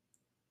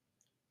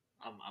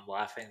them. I'm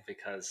laughing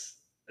because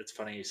it's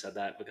funny you said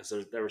that, because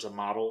there was a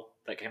model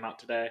that came out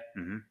today.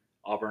 Mm-hmm.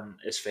 Auburn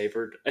is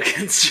favored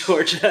against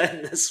Georgia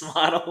in this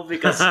model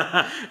because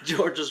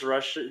Georgia's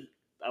rush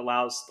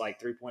allows like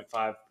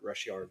 3.5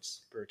 rush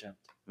yards per attempt.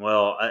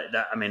 Well,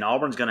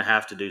 Auburn's going to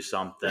have to do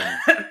something.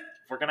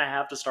 We're going to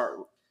have to start.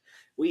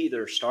 We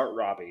either start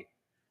Robbie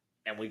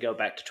and we go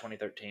back to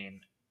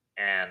 2013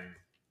 and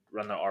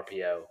run the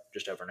RPO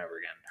just over and over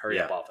again. Hurry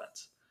up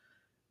offense.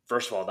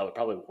 First of all, that would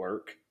probably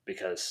work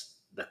because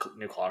the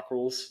new clock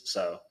rules.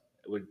 So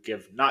it would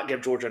not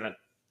give Georgia an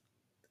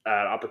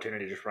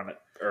opportunity to just run it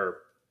or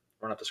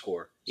run up the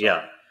score. So,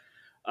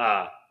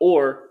 yeah.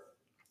 Or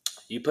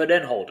you put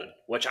in Holden,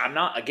 which I'm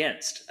not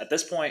against. At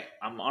this point,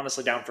 I'm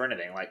honestly down for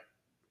anything. Like,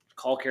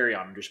 call carry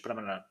on and just put him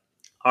in a.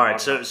 All right.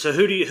 So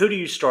who do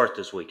you start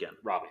this weekend?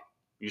 Robbie.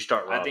 You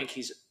start Robbie. I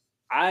think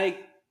I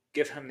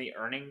give him the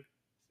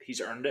he's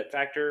earned it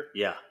factor.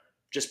 Yeah.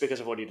 Just because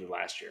of what he did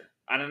last year.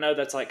 I don't know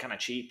that's like kind of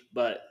cheap,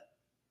 but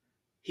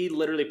he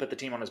literally put the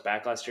team on his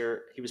back last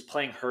year. He was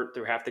playing hurt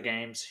through half the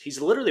games. He's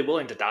literally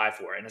willing to die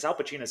for it. And as Al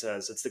Pacino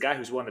says, it's the guy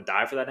who's willing to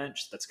die for that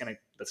inch that's gonna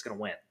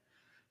win.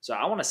 So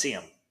I want to see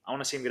him. I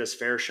want to see him get his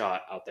fair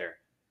shot out there.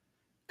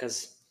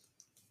 Because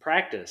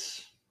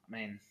practice,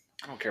 I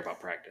don't care about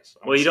practice.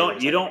 Well, you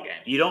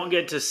don't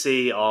get to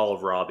see all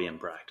of Robbie in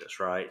practice,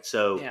 right?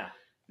 So yeah.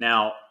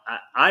 Now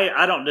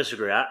I don't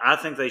disagree. I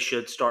think they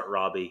should start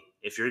Robbie.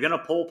 If you're going to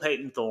pull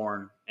Peyton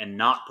Thorne and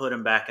not put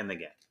him back in the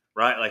game,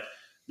 right? Like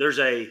there's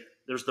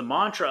the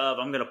mantra of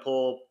I'm going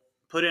to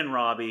put in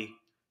Robbie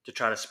to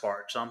try to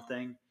spark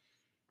something.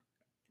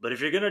 But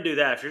if you're going to do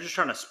that, if you're just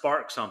trying to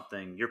spark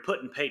something, you're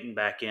putting Peyton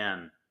back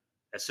in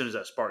as soon as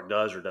that spark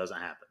does or doesn't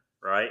happen,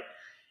 right?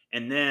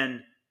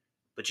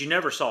 But you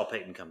never saw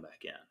Peyton come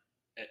back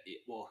in.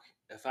 Well,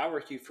 if I were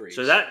Hugh Freeze.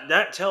 So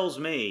that tells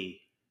me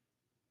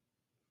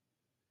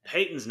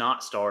Peyton's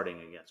not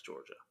starting against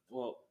Georgia.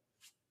 Well,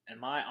 in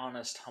my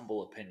honest,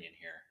 humble opinion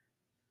here,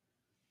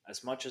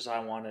 as much as I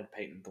wanted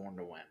Peyton Thorne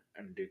to win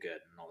and do good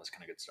and all this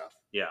kind of good stuff,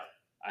 yeah,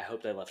 I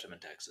hope they left him in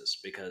Texas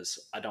because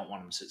I don't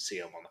want him to see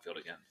him on the field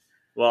again.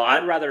 Well,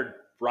 I'd rather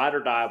ride or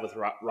die with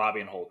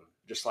Robbie and Holden.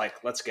 Just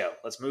like, let's go.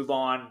 Let's move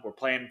on. We're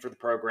playing for the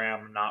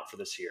program, not for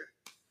this year.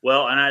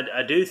 Well, and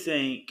I do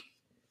think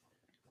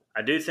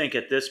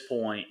at this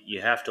point you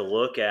have to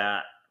look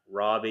at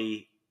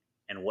Robbie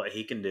and what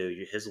he can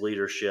do, his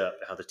leadership,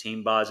 how the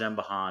team buys in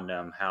behind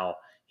him, how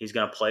he's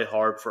going to play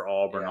hard for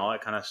Auburn, all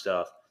that kind of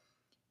stuff.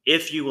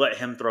 If you let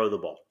him throw the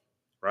ball,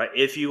 right?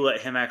 If you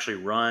let him actually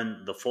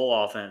run the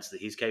full offense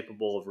that he's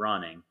capable of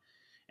running,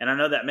 and I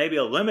know that may be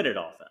a limited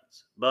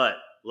offense, but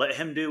let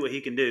him do what he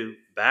can do,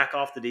 back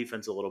off the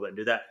defense a little bit and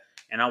do that.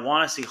 And I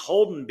want to see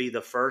Holden be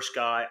the first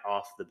guy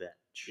off the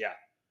bench. Yeah.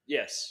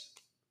 Yes.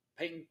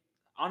 Peyton,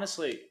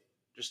 honestly,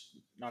 just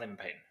not even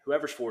Peyton.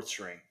 Whoever's fourth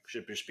string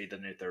should just be the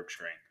new third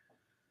string.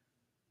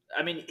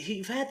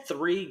 You've had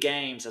 3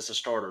 games as a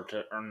starter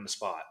to earn the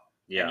spot.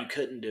 Yeah. And you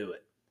couldn't do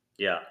it.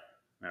 Yeah.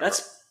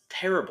 That's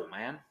terrible,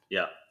 man.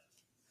 Yeah.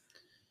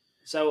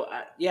 So,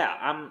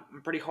 I'm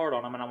pretty hard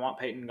on him, and I want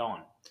Peyton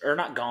gone. Or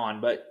not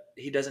gone, but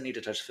he doesn't need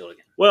to touch the field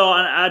again. Well,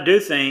 I do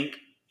think,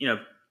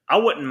 I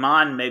wouldn't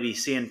mind maybe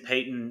seeing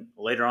Peyton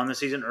later on the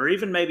season or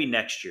even maybe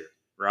next year,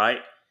 right?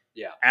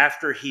 Yeah.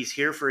 After he's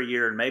here for a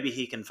year and maybe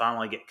he can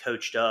finally get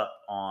coached up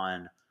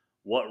on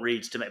what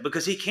reads to make.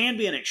 Because he can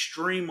be an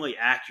extremely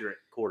accurate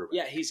quarterback.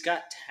 Yeah, he's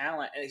got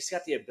talent and he's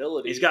got the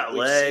ability. He's got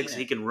legs.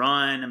 He can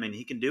run.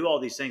 He can do all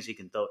these things. He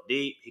can throw it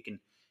deep. He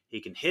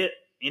can hit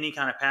any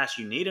kind of pass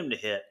you need him to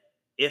hit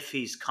if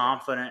he's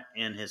confident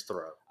in his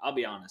throw. I'll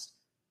be honest.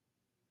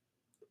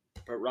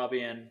 Put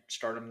Robbie in,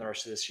 start him the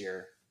rest of this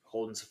year.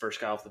 Holden's the first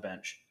guy off the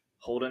bench.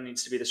 Holden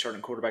needs to be the starting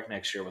quarterback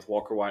next year with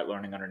Walker White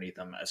learning underneath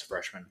him as a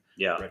freshman.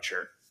 Yeah.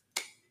 Redshirt.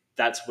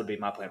 That would be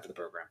my plan for the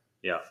program.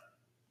 Yeah.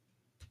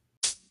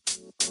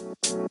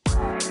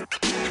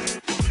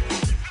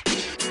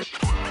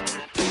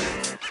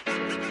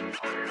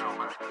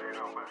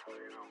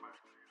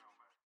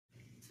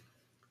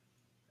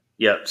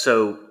 Yeah.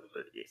 So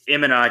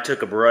Em and I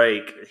took a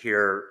break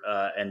here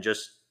and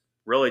just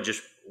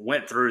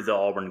went through the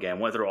Auburn game,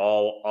 went through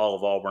all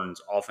of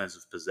Auburn's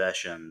offensive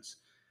possessions.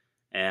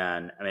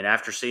 And I mean,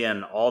 after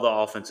seeing all the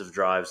offensive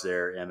drives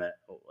there, Emmett,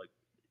 like,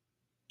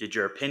 did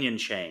your opinion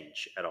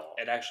change at all?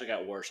 It actually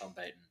got worse on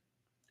Peyton.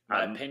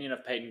 My opinion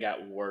of Peyton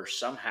got worse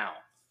somehow.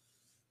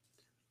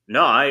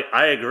 No,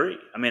 I agree.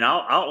 I mean,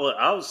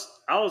 I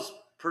was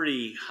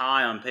pretty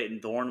high on Peyton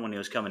Thorne when he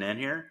was coming in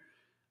here.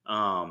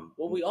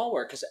 Well, we all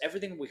were, because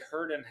everything we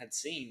heard and had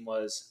seen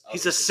was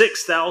He's a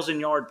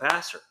 6,000-yard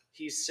passer.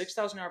 He's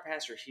 6,000-yard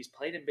passer. He's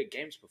played in big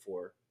games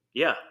before.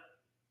 Yeah.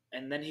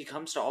 And then he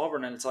comes to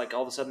Auburn, and it's like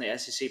all of a sudden the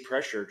SEC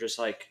pressure just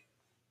like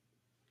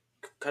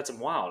cuts him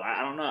wild.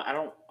 I don't know. I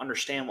don't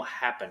understand what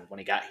happened when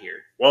he got here.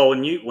 Well,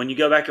 when you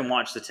go back and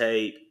watch the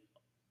tape,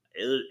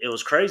 it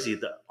was crazy.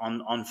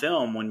 On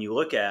film, when you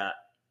look at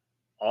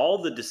all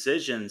the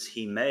decisions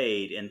he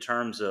made in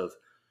terms of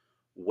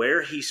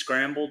where he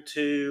scrambled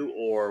to,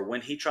 or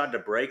when he tried to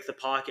break the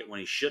pocket when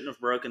he shouldn't have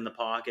broken the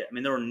pocket. I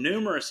mean, there were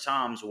numerous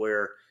times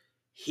where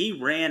he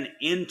ran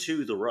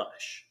into the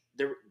rush.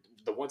 The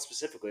one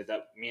specifically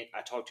that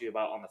I talked to you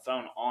about on the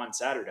phone on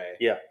Saturday.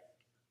 Yeah.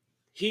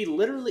 He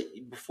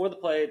literally, before the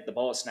play, the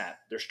ball is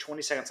snapped. There's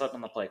 20 seconds left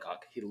on the play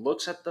clock. He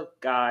looks at the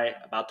guy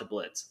about to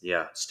blitz.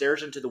 Yeah.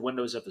 Stares into the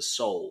windows of his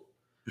soul.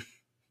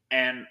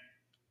 And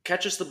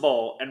catches the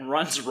ball and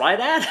runs right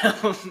at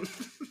him.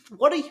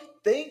 What are you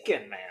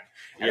thinking, man?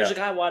 And there's a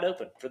guy wide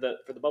open for the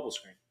bubble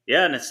screen.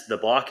 Yeah, and it's the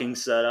blocking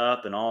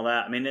setup and all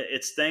that. I mean,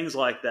 it's things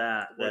like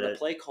that. Where the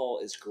play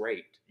call is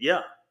great.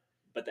 Yeah.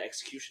 But the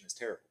execution is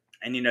terrible.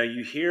 And,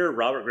 you hear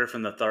Robert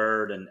Griffin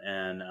III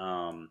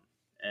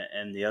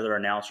and the other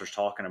announcers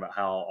talking about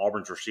how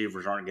Auburn's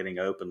receivers aren't getting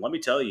open. Let me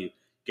tell you,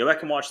 go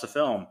back and watch the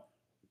film.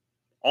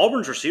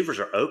 Auburn's receivers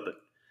are open.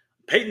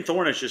 Peyton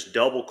Thorne is just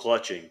double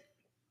clutching,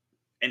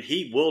 and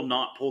he will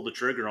not pull the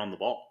trigger on the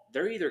ball.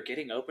 They're either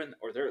getting open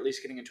or they're at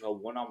least getting into a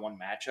one-on-one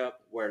matchup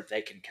where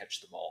they can catch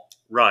the ball.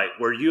 Right,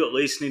 where you at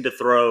least need to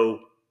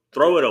throw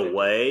it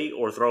away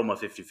or throw them a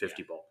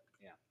 50-50 ball.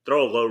 Yeah.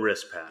 Throw a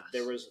low-risk pass.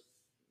 There was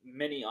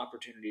many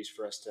opportunities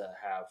for us to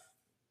have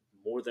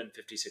more than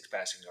 56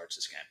 passing yards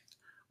this game.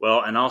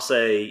 Well, and I'll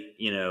say,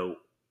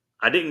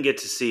 I didn't get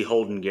to see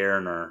Holden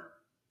Garner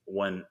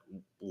when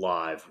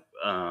live.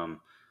 I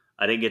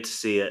didn't get to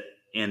see it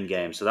in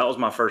game. So that was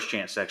my first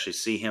chance to actually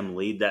see him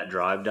lead that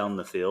drive down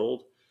the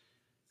field.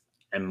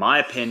 And my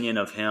opinion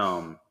of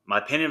him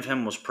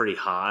was pretty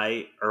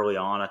high early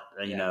on.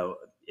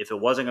 If it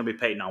wasn't going to be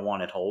Peyton, I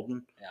wanted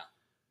Holden. Yeah.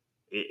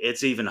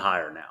 It's even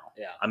higher now.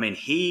 Yeah. I mean,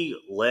 he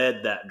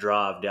led that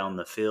drive down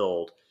the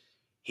field.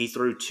 He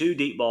threw 2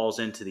 deep balls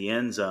into the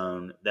end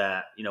zone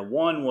that,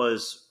 one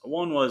was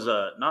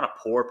not a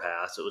poor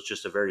pass. It was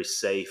just a very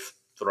safe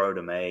throw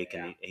to make,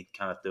 and he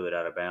kind of threw it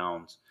out of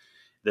bounds.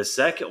 The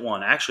second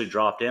one actually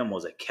dropped in,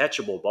 was a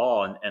catchable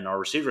ball, and our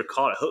receiver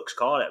caught it. Hooks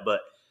caught it,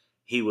 but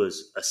he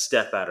was a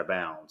step out of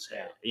bounds.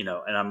 Yeah.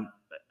 And I'm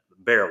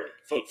barely.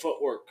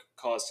 Footwork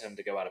caused him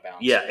to go out of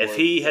bounds. Yeah, if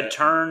he had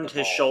turned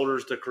his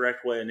shoulders the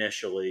correct way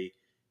initially,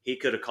 he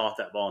could have caught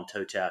that ball and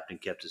toe tapped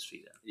and kept his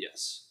feet in.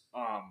 Yes.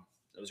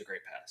 It was a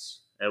great pass.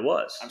 It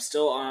was. I'm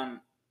still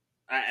on,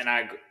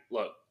 and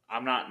look,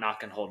 I'm not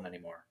knocking Holden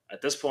anymore.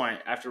 At this point,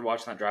 after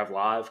watching that drive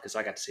live, because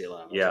I got to see it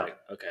live, I was like,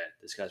 okay,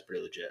 this guy's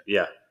pretty legit.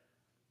 Yeah.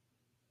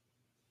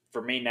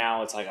 For me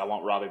now, it's like I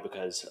want Robbie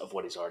because of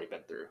what he's already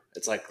been through.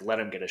 It's like, let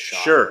him get a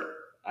shot. Sure.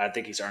 I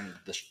think he's earned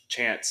the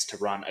chance to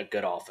run a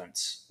good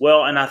offense.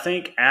 Well, and I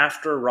think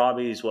after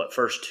Robbie's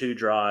first 2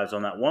 drives,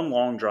 on that one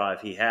long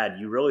drive he had,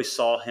 you really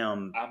saw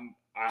him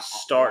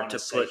start to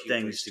put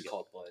things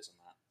together. Plays on that.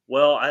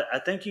 Well, I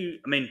think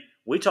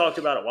we talked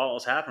about it while it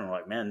was happening. We're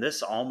like, man,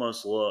 this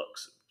almost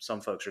looks, some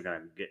folks are going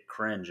to get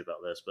cringe about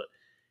this, but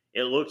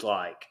it looked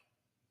like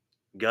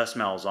Gus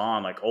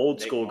Malzahn, like old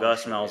school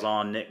Gus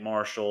Malzahn, Nick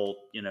Marshall,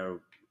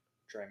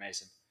 Trey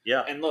Mason.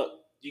 Yeah. And look,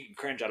 you can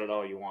cringe at it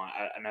all you want.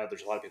 I know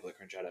there's a lot of people that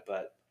cringe at it,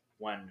 but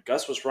when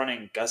Gus was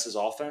running Gus's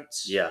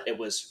offense, it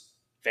was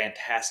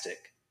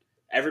fantastic.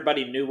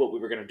 Everybody knew what we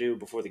were going to do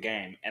before the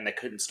game, and they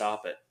couldn't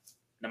stop it,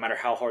 no matter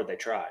how hard they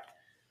tried.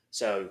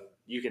 So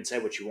you can say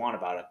what you want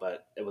about it,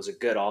 but it was a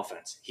good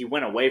offense. He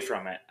went away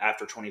from it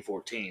after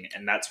 2014,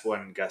 and that's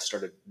when Gus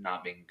started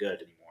not being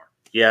good anymore.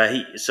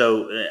 Yeah,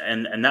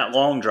 and that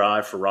long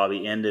drive for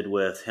Robbie ended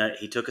with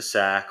he took a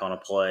sack on a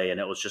play, and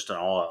it was just an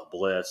all-out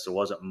blitz. There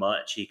wasn't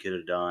much he could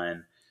have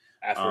done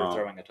after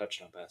throwing a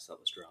touchdown pass that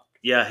was dropped.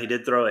 Yeah, he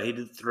did throw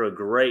a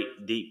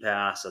great deep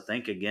pass, I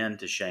think, again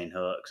to Shane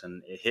Hooks,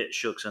 and it hit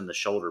Shooks in the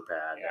shoulder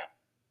pad. Yeah,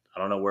 I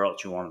don't know where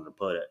else you wanted to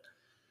put it.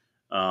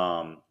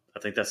 I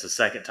think that's the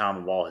second time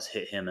the ball has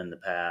hit him in the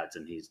pads,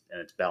 and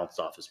it's bounced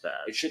off his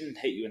pads. It shouldn't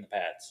hit you in the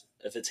pads.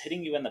 If it's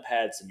hitting you in the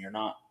pads, then you're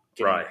not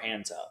getting your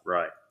hands up.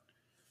 Right.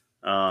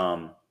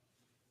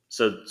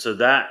 So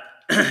that,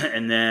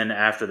 and then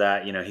after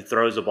that, he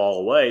throws the ball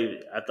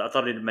away. I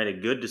thought he made a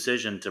good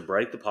decision to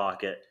break the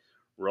pocket,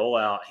 roll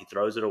out. He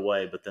throws it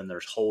away, but then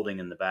there's holding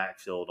in the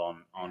backfield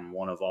on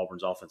one of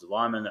Auburn's offensive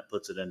linemen that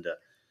puts it into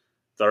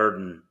third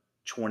and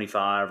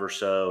 25 or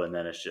so, and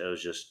then it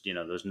was just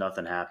there's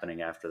nothing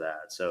happening after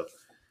that. So,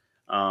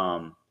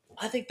 um,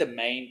 I think the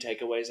main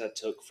takeaways I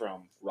took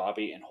from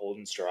Robbie and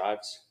Holden's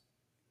drives,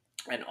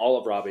 and all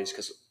of Robbie's,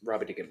 because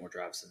Robbie did get more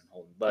drives than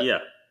Holden, but yeah,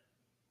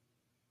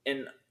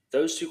 in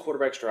those two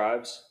quarterbacks'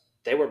 drives,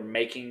 they were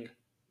making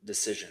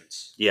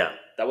decisions. yeah.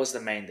 That was the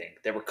main thing.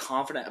 They were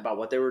confident about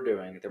what they were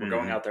doing. They were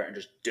going Hmm. out there and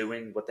just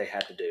doing what they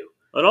had to do.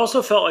 It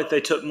also felt like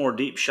they took more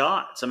deep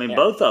shots. I mean, Yeah.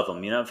 both of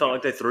them. It felt Yeah.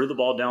 like they threw the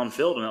ball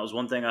downfield, and that was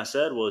one thing I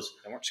said was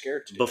They weren't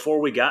scared to do before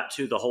we got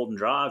to the Holden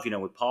drive.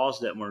 We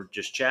paused it and we're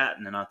just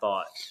chatting, and I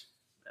thought,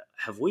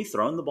 have we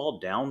thrown the ball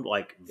down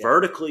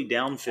vertically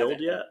downfield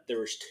yet? There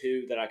was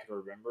two that I can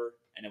remember,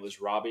 and it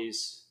was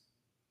Robbie's.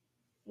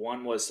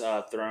 One was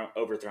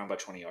overthrown by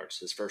 20 yards.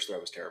 His first throw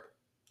was terrible.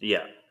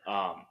 Yeah.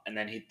 And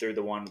then he threw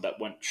the one that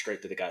went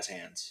straight through the guy's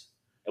hands.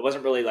 It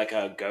wasn't really like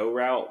a go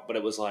route, but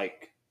it was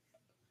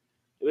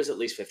at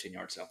least 15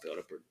 yards downfield.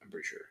 I'm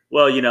pretty sure.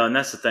 Well, and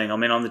that's the thing. I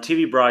mean, on the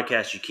TV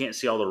broadcast, you can't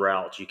see all the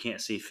routes. You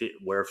can't see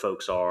where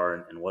folks are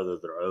and whether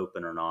they're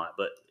open or not.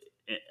 But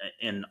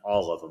in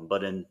all of them,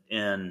 but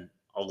in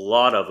a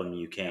lot of them,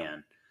 you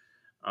can.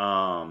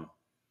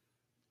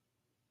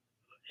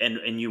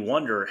 And you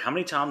wonder how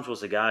many times was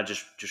the guy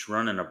just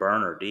running a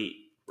burner deep,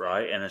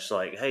 right? And it's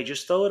like, hey,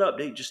 just throw it up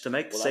deep just to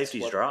make the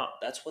safeties drop.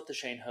 That's what the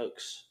Shane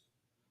Hoax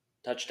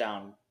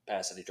touchdown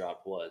pass that he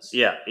dropped was.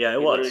 Yeah, it he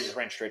was. Literally just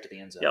ran straight to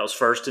the end zone. Yeah, it was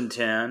 1st and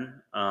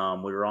 10.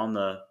 We were on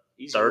the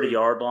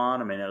 30-yard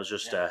line. I mean, it was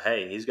just,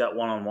 hey, he's got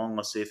one-on-one.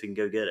 Let's see if he can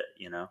go get it,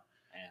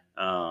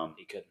 And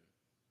he couldn't.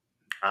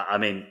 I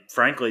mean,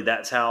 frankly,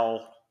 that's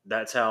how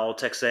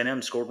Texas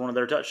A&M scored one of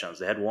their touchdowns.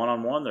 They had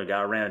one-on-one. Their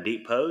guy ran a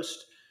deep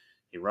post.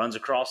 He runs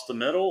across the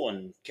middle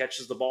and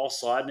catches the ball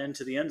sliding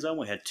into the end zone.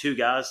 We had two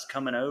guys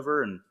coming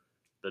over,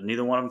 but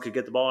neither one of them could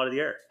get the ball out of the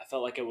air. I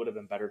felt like it would have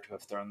been better to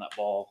have thrown that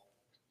ball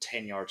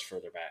 10 yards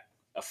further back.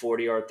 A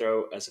 40-yard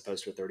throw as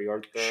opposed to a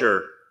 30-yard throw.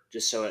 Sure.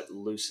 Just so it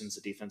loosens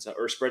the defense out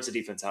or spreads the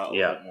defense out a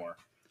little bit more.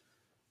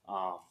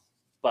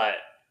 But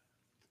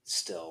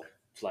still,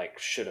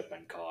 should have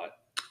been caught.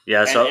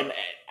 Yeah. And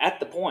at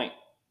the point,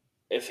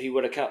 if he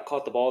would have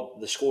caught the ball,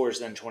 the score is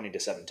then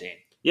 20-17.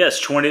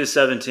 Yes,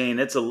 20-17.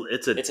 It's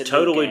a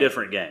totally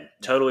different game.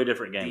 Totally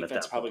different game.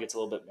 Defense probably gets a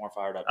little bit more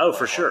fired up. Oh,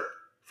 for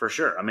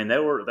sure. I mean, they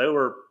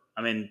were.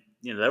 I mean,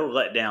 they were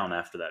let down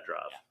after that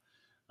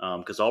drive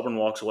because Auburn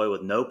walks away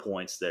with no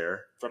points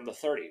there from the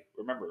 30.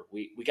 Remember,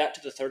 we got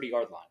to the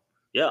 30-yard line.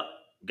 Yeah,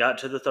 got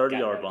to the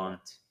 30-yard line.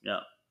 Points. Yeah.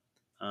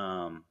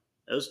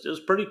 It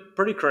was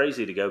pretty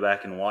crazy to go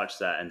back and watch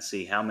that and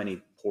see how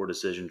many poor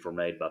decisions were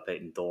made by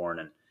Peyton Thorne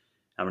and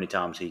how many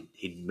times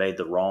he made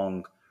the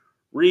wrong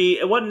read.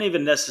 It wasn't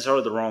even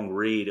necessarily the wrong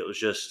read. It was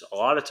just a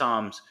lot of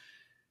times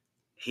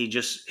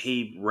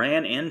he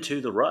ran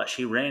into the rush.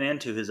 He ran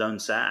into his own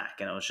sack,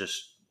 and it was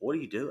just, what are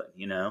you doing?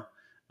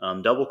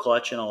 Double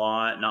clutching a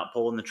lot, not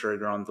pulling the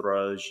trigger on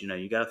throws.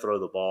 You got to throw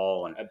the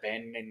ball and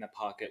abandoning the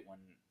pocket when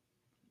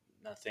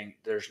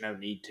there's no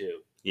need to.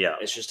 Yeah,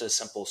 it's just a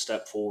simple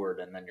step forward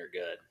and then you're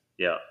good.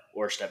 Yeah,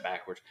 or step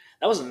backwards.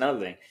 That was another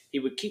thing. He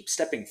would keep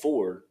stepping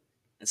forward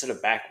instead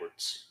of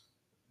backwards.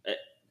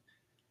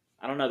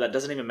 I don't know. That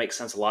doesn't even make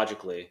sense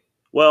logically.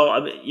 Well, I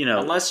mean,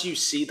 unless you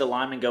see the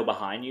lineman go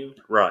behind you,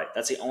 right?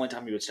 That's the only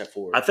time you would step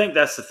forward. I think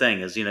that's the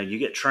thing is, you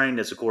get trained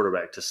as a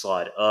quarterback to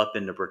slide up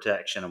into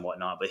protection and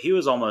whatnot, but he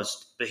was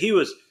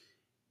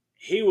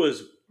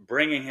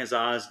bringing his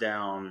eyes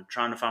down,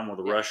 trying to find where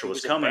the rusher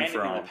was coming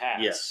from.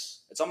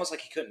 Yes, it's almost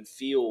like he couldn't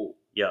feel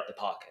the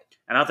pocket.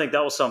 And I think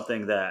that was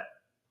something that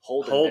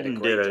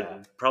Holden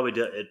probably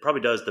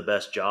does the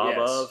best job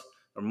of.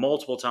 There were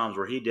multiple times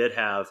where he did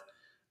have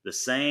the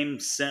same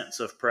sense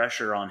of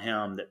pressure on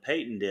him that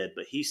Peyton did,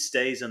 but he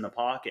stays in the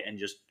pocket and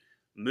just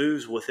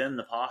moves within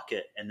the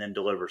pocket and then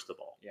delivers the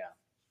ball. Yeah.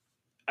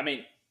 I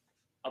mean,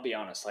 I'll be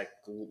honest,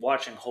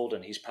 watching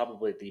Holden, he's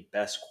probably the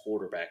best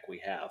quarterback we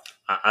have.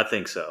 I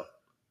think so.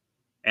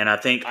 And I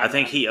think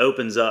he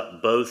opens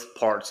up both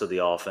parts of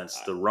the offense,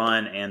 the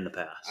run and the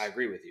pass. I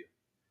agree with you.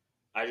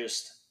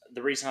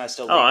 The reason I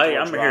still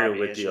I'm here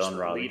with you on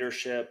Robbie.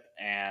 Leadership,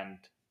 and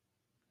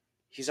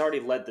he's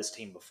already led this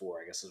team before,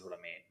 I guess is what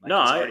I mean. He's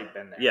already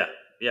been there.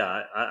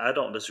 Yeah, I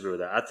don't disagree with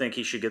that. I think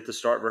he should get the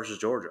start versus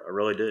Georgia. I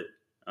really do.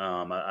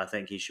 I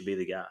think he should be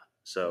the guy.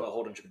 So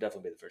Holden should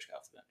definitely be the first guy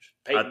off the bench.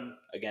 Peyton,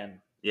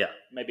 again,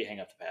 maybe hang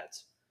up the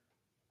pads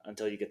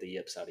until you get the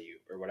yips out of you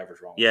or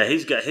whatever's wrong. Yeah,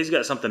 he's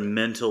got something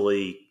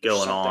mentally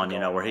going on,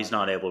 where he's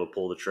not able to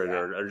pull the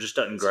trigger or just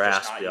doesn't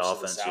grasp the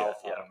offense yet.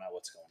 I don't know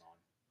what's going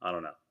on. I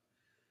don't know.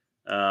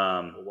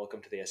 Well,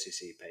 welcome to the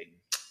SEC, Peyton.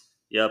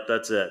 Yep,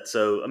 that's it.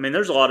 So, I mean,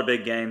 there's a lot of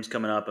big games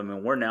coming up. I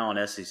mean, we're now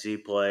on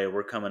SEC play.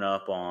 We're coming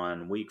up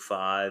on week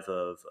 5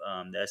 of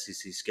the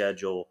SEC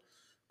schedule.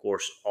 Of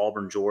course,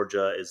 Auburn,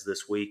 Georgia is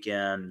this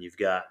weekend. You've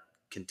got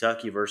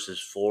Kentucky versus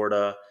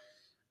Florida.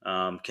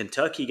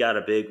 Kentucky got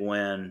a big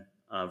win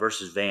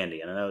versus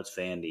Vandy, and I know it's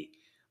Vandy.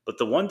 But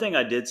the one thing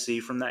I did see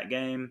from that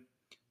game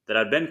that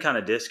I'd been kind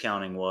of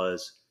discounting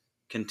was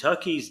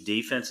Kentucky's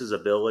defense's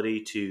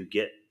ability to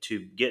get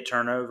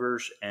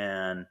turnovers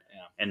and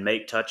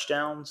make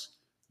touchdowns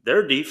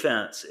their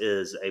defense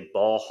is a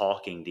ball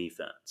hawking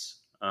defense.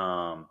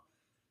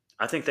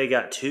 I think they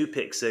got 2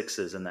 pick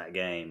sixes in that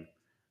game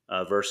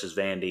versus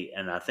Vandy,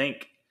 and I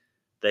think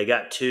they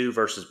got 2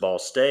 versus Ball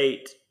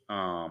State.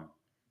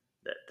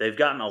 They've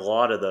gotten a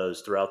lot of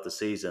those throughout the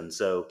season,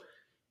 so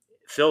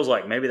it feels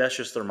like maybe that's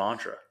just their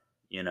mantra,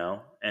 you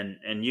know.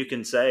 And you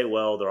can say,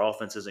 well, their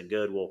offense isn't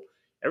good. Well,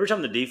 every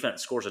time the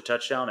defense scores a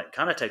touchdown, it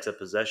kind of takes a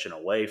possession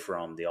away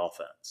from the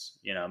offense.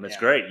 You know, I mean, it's Yeah.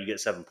 great you get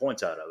 7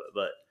 points out of it,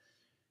 but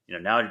you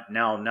know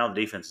now the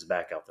defense is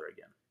back out there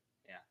again.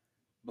 Yeah.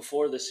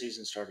 Before the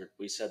season started,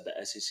 we said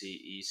the SEC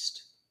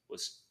East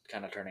was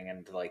kind of turning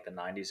into like the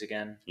 90s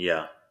again.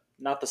 Yeah,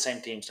 Not the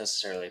same teams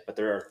necessarily, but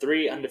there are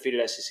 3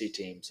 undefeated SEC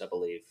teams, I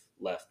believe,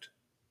 left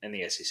in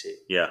the SEC.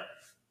 yeah,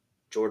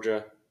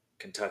 Georgia,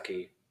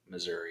 Kentucky,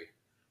 Missouri.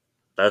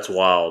 that's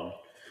wild.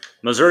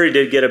 Missouri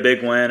did get a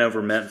big win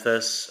over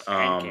Memphis.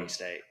 And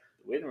K-State.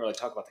 We didn't really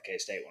talk about the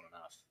K-State one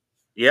enough.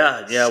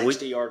 Yeah,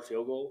 60-yard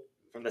field goal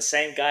from the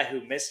same guy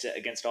who missed it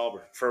against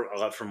Auburn.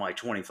 from like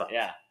 25.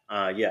 Yeah.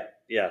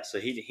 Yeah. So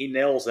he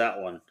nails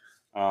that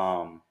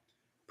one.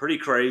 Pretty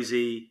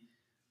crazy.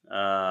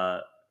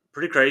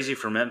 Pretty crazy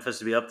for Memphis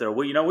to be up there.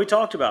 We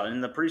talked about it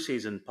in the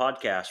preseason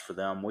podcast for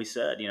them. We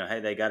said, hey,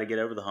 they got to get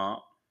over the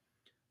hump.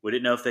 We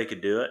didn't know if they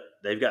could do it.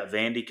 They've got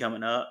Vandy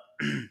coming up.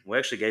 We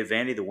actually gave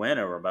Vandy the win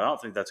over, but I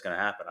don't think that's going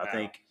to happen.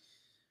 No.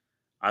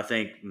 I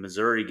think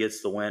Missouri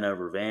gets the win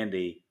over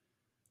Vandy,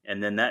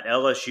 and then that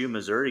LSU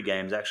Missouri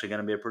game is actually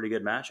going to be a pretty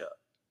good matchup.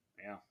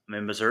 Yeah. I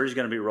mean, Missouri's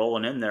going to be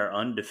rolling in there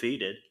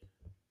undefeated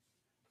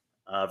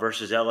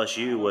versus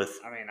LSU with.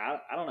 I mean,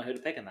 I don't know who to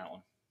pick in that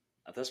one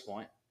at this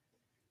point.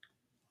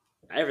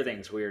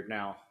 Everything's weird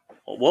now.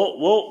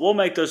 We'll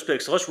make those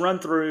picks. So let's run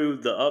through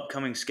the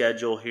upcoming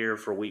schedule here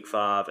for Week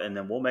 5, and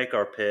then we'll make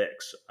our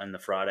picks on the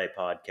Friday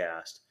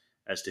podcast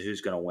as to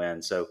who's going to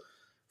win. So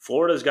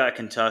Florida's got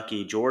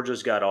Kentucky,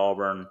 Georgia's got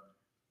Auburn,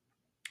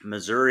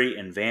 Missouri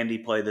and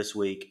Vandy play this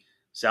week.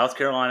 South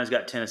Carolina's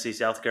got Tennessee.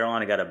 South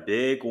Carolina got a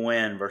big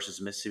win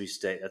versus Mississippi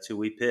State. That's who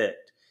we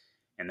picked.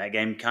 And that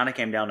game kind of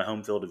came down to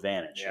home field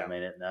advantage. Yeah. I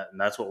mean, and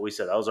that's what we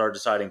said. That was our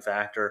deciding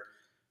factor.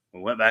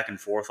 We went back and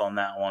forth on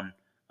that one,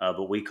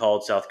 but we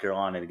called South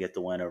Carolina to get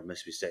the win over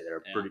Mississippi State.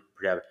 They're pretty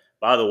happy.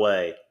 By the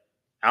way,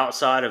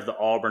 outside of the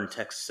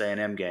Auburn-Texas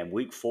A&M game,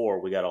 Week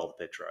 4, we got all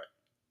the picks right.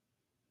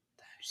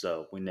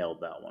 So we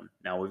nailed that one.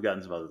 Now, we've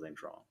gotten some other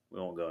things wrong. We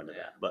won't go into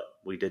that, but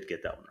we did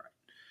get that one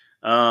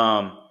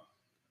right.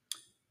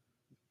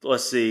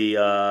 Let's see.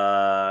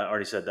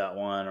 Already said that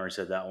one.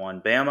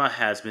 Bama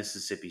has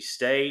Mississippi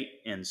State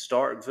in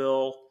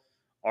Starkville.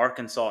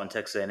 Arkansas and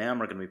Texas A&M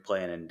are going to be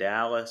playing in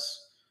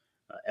Dallas.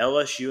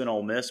 LSU and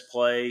Ole Miss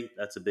play.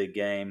 That's a big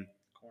game.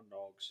 Corn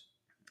dogs.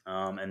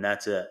 And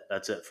that's it.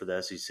 That's it for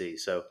the SEC.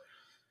 So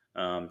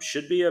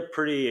should be a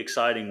pretty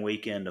exciting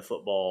weekend of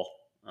football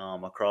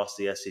across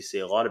the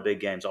SEC. A lot of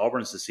big games.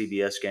 Auburn's the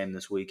CBS game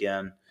this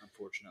weekend.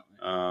 Unfortunately.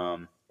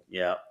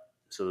 Yeah.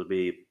 So there'll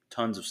be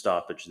tons of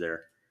stoppage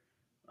there.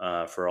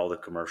 For all the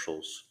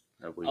commercials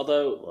that we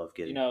love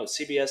getting.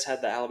 CBS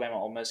had the Alabama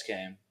Ole Miss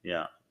game.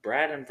 Yeah.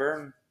 Brad and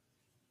Vern.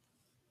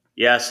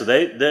 Yeah, so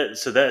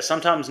that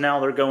sometimes now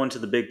they're going to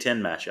the Big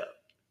Ten matchup.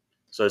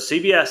 So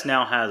CBS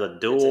now has a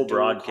dual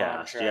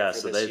broadcast. Yeah,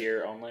 so this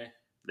year only.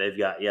 They've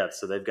got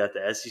they've got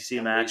the SEC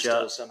and matchup. We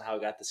still somehow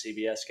got the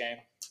CBS game.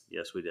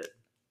 Yes, we did.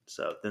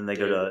 So then they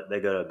go to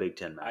a Big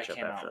Ten matchup. I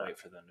cannot wait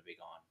for them to be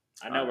gone.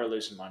 I know we're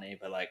losing money,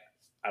 but I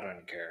don't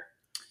even care.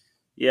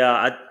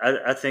 Yeah,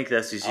 I think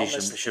the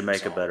SEC should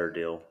make a better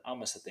deal. I'll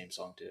miss the theme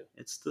song too.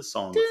 It's the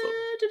song of football.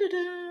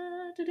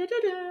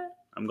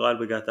 I'm glad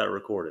we got that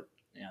recorded.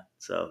 Yeah.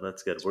 So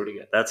that's good. It's pretty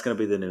good. That's going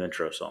to be the new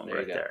intro song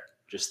there.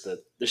 Just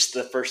the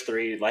first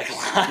 3 lines of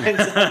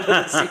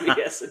the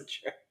CBS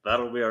intro.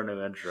 That'll be our new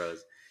intros.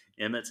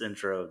 Emmitt's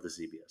intro of the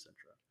CBS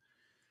intro.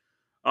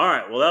 All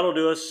right. Well, that'll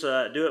do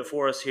it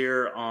for us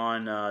here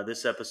on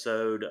this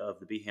episode of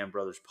the Behan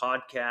Brothers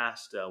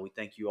podcast. We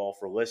thank you all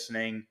for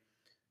listening.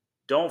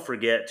 Don't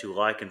forget to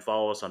like and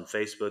follow us on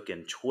Facebook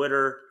and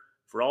Twitter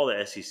for all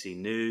the SEC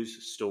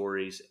news,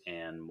 stories,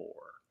 and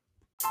more.